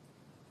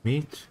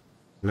meat,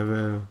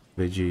 liver,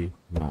 veggie,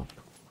 milk.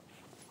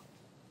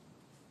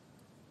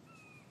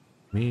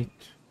 Meat,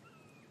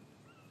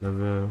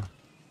 liver,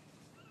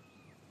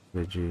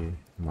 veggie,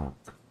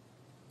 milk.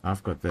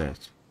 I've got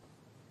that.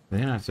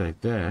 Then I take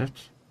that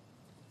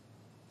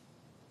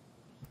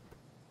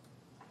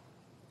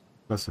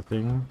plus a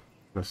thing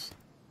plus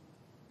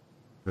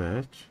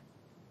that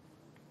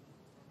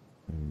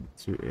and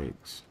 2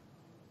 eggs.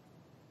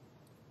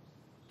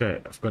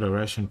 Okay, I've got a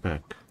ration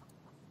pack.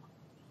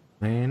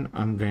 Then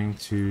I'm going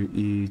to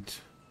eat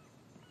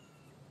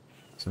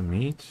some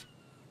meat.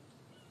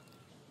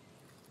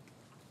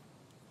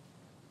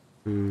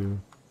 2.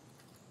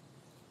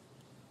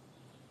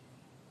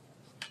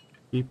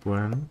 Keep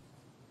 1.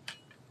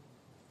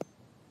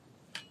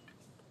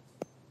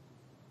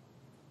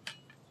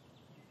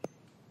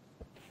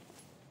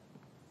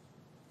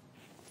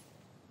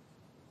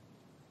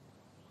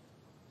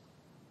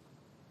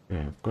 Yeah,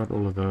 I've got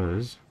all of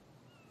those.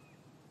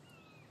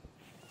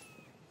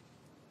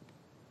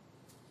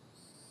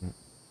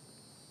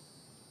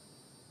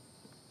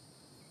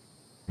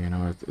 You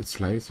know, it's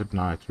late at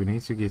night. We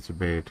need to get to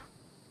bed.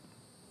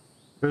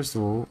 First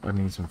of all, I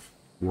need some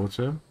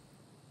water.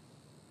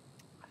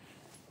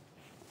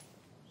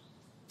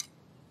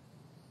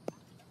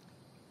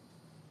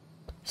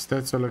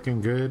 Stats are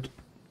looking good.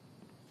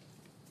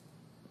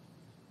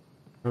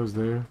 How's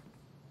there?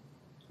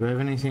 Do I have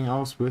anything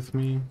else with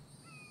me?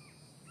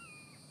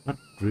 Not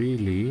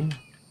really.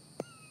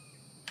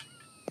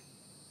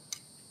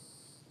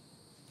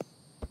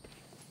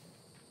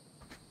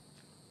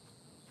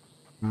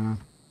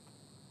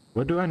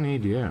 What do I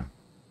need here?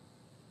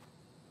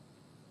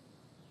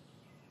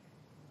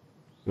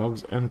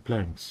 Logs and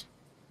planks.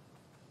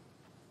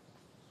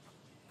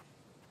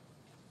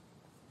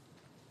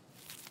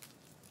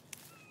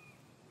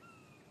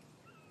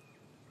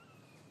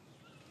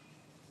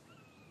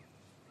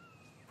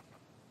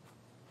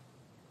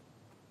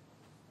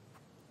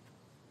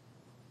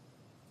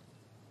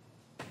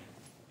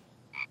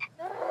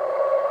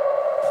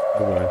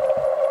 Bye-bye.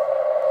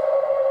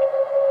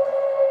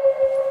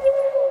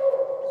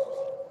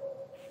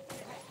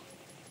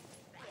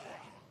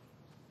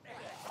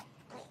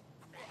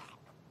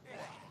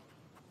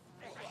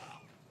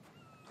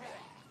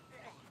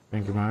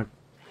 Thank you, Mark.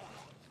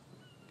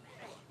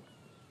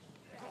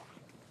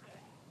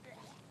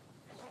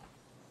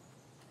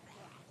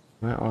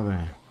 Where are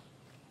they?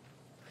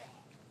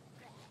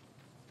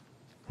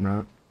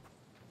 No.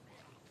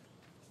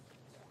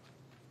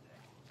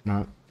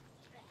 No.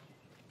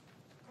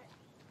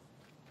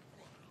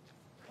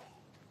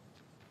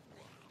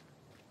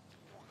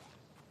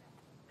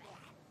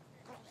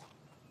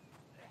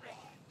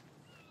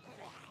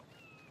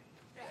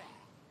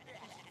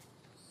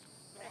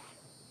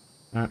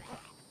 No.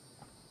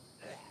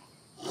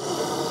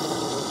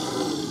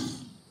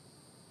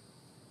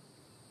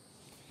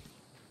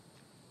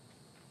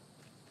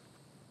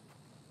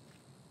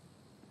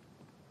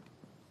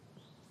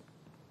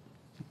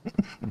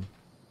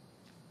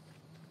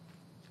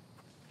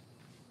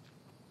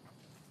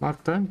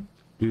 Mark, don't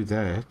do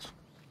that.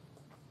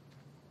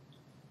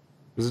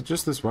 Is it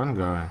just this one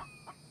guy?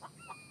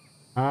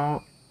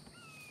 How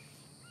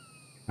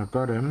I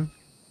got him.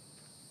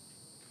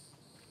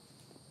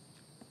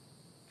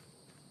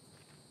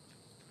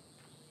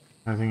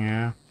 Nothing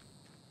here.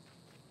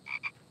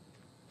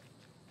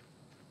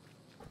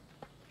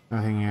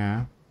 Nothing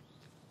here.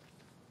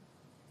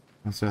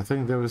 And so I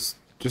think there was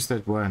just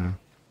that one.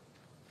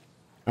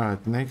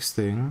 Alright, next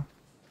thing.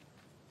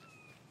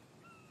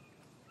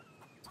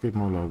 Let's get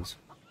more logs.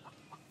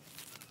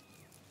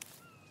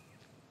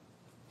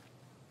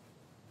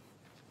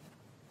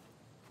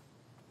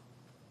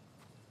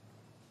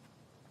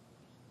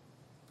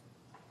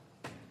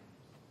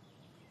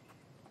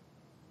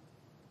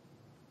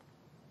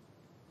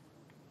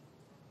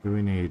 Do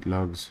we need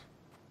logs?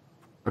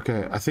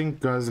 Okay, I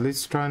think, guys,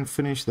 let's try and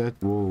finish that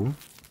wall.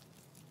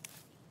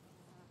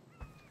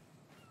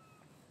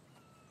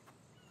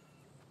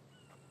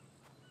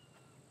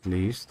 At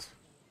least.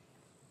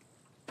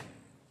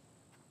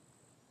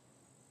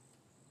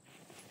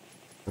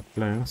 The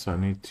planks, I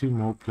need 2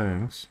 more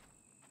planks.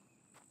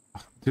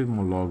 2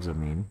 more logs, I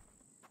mean.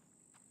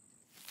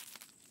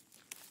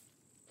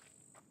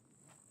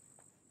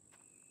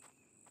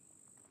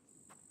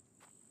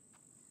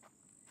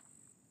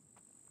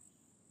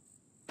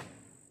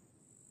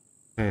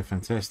 Okay,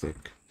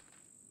 fantastic.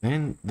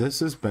 Then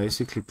this is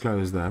basically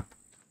closed up.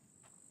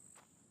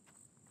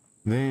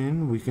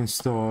 Then we can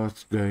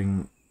start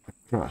going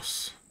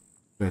across.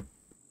 But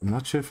I'm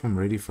not sure if I'm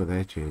ready for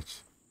that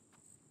yet.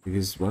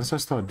 Because once I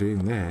start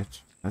doing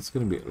that, that's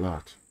going to be a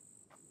lot.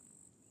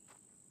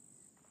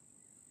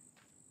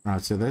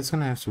 Alright, so that's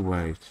going to have to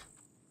wait.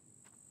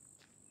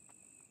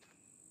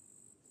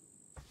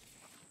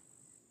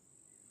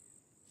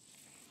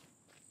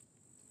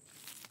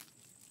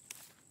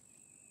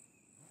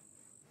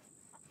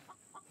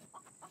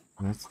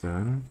 That's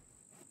done.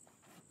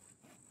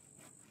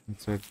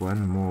 Let's take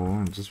one more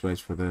and just wait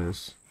for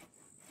this.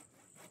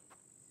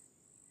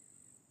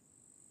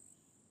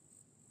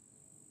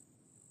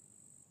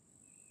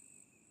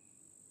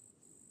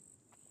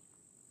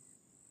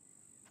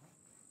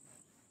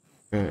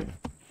 Okay.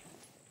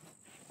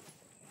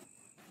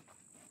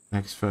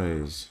 Next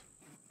phase.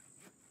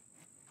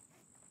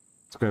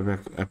 Let's go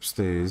back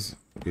upstairs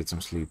and get some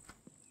sleep.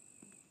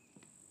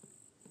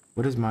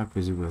 What is Mike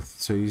busy with?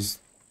 So he's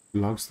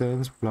log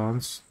stands,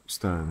 plants,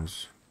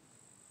 stones.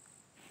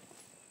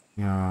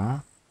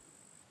 Yeah.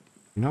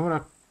 You know what I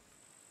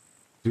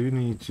do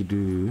need to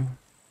do?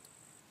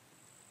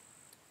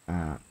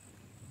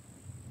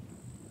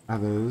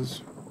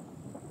 Others.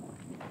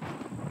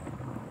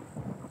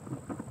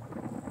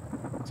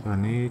 So I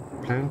need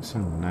planks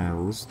and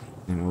nails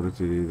in order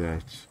to do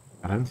that.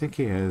 I don't think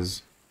he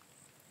has.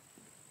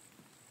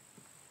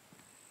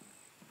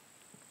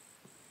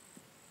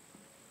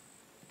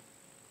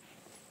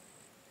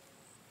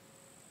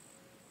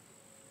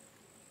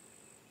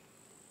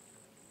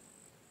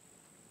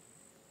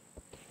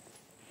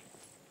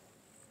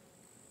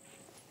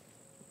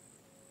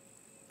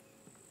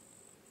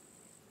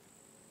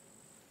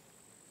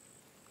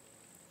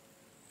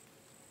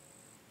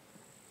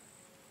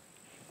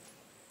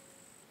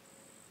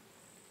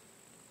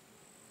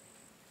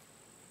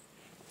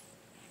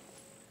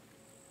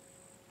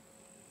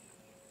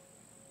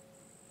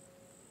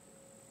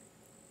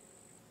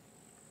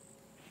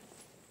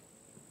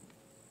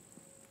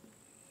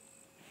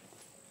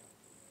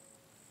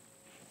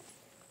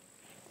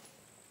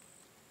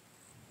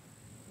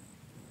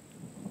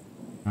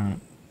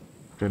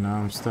 Okay, now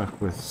I'm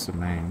stuck with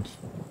cement.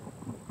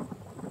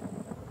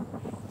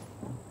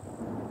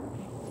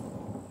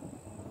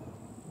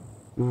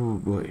 Ooh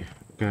boy.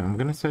 Okay, I'm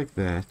gonna take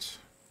that. Let's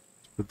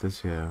put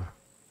this here.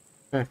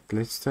 In fact,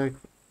 let's take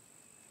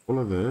all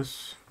of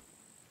this.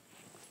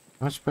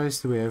 How much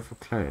space do we have for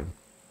clay?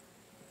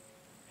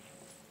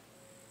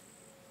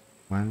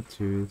 1,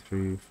 2,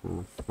 3,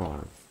 4,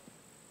 5.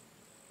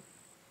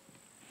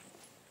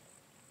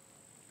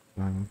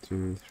 1,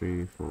 2,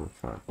 3, 4,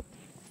 5.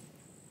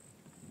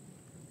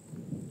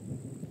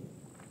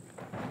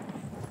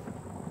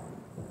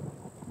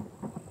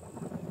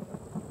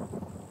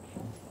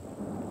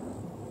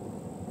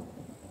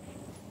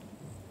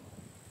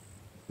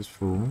 This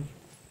full.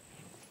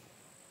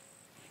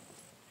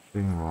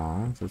 Doing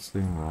wrong. That's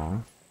doing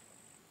wrong.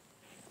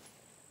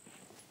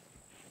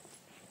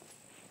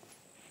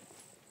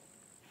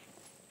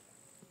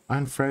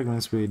 Iron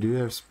fragments we do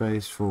have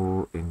space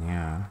for in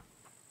here.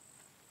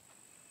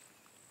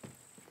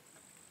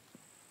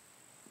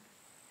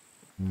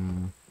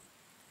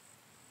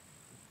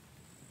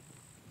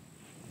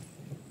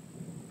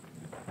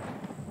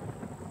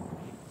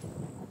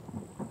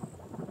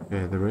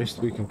 Okay, the rest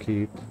we can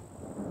keep.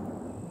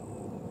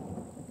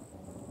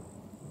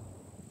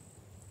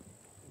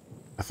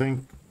 I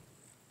think...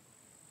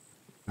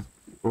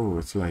 Oh,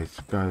 it's late.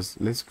 Guys,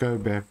 let's go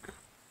back.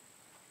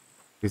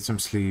 Get some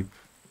sleep.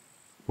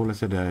 Call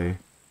it a day.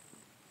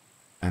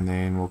 And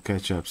then we'll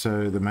catch up.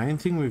 So the main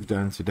thing we've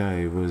done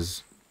today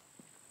was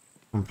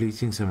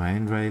completing some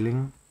hand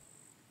railing.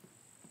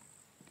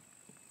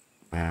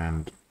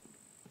 And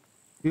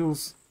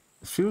feels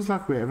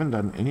like we haven't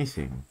done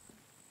anything.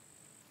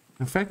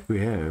 In fact, we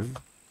have.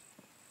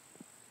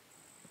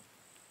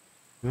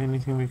 there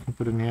anything we can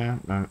put in here?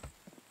 No.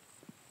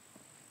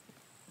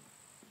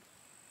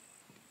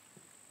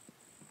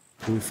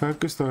 We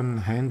focused on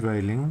hand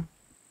railing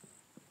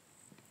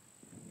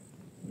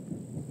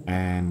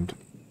and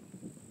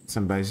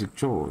some basic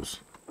chores.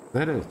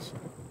 That it.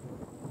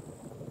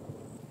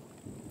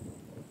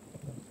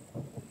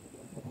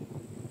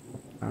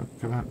 Oh,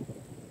 come on.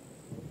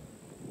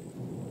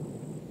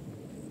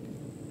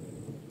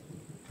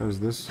 Close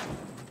this.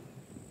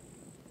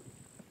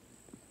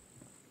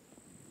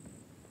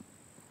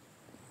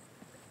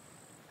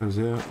 Close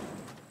here.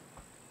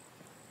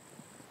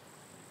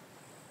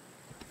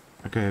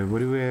 Okay, what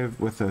do we have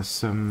with us?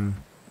 Some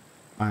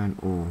iron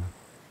ore.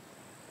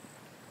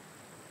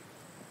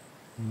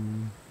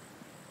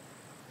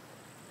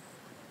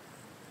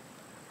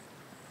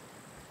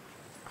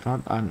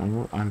 Not iron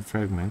ore, iron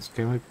fragments.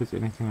 Can we put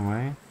anything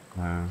away?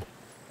 No.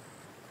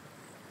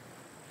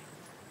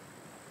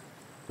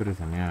 Put it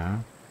in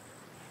here.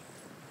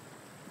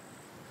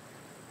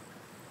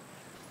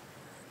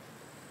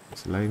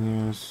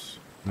 Miscellaneous.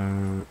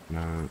 No,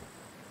 no.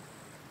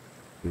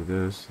 Do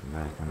this and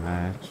that and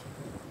that.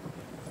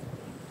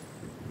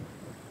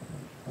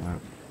 No,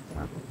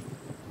 no.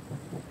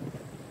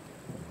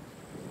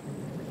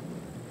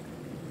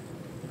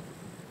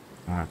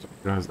 Alright,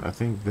 guys, I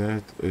think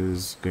that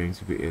is going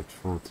to be it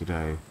for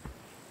today.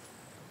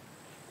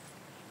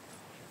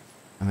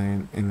 And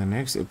then in the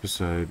next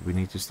episode, we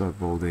need to start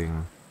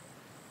building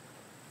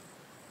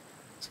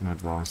some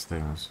advanced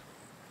things.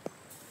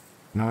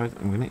 You know what?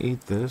 I'm gonna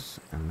eat this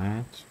and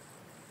that.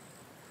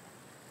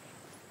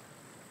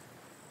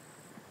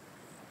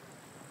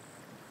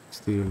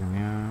 Steel in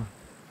here.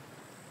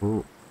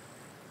 Oh.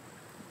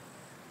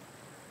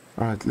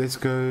 Alright, let's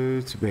go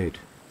to bed.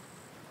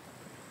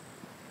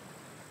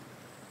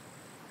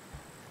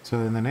 So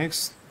in the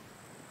next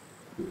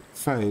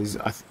phase,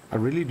 I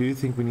really do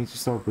think we need to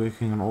start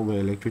working on all the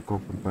electrical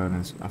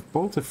components. I've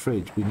built a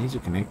fridge, we need to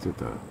connect it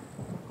though.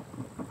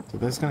 So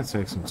that's going to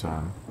take some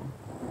time.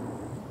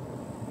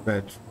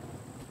 But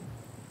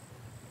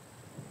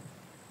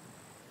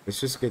let's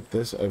just get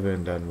this over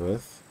and done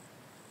with.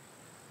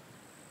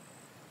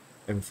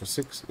 And for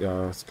 6,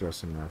 yeah, it's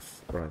close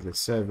enough. Right, let's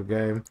save the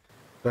game.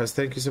 Guys,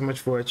 thank you so much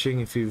for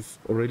watching. If you've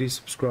already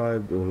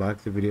subscribed or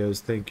liked the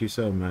videos, thank you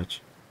so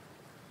much.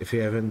 If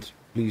you haven't,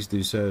 please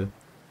do so.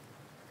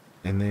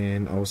 And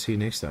then I'll see you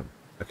next time.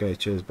 Okay,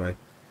 cheers, bye.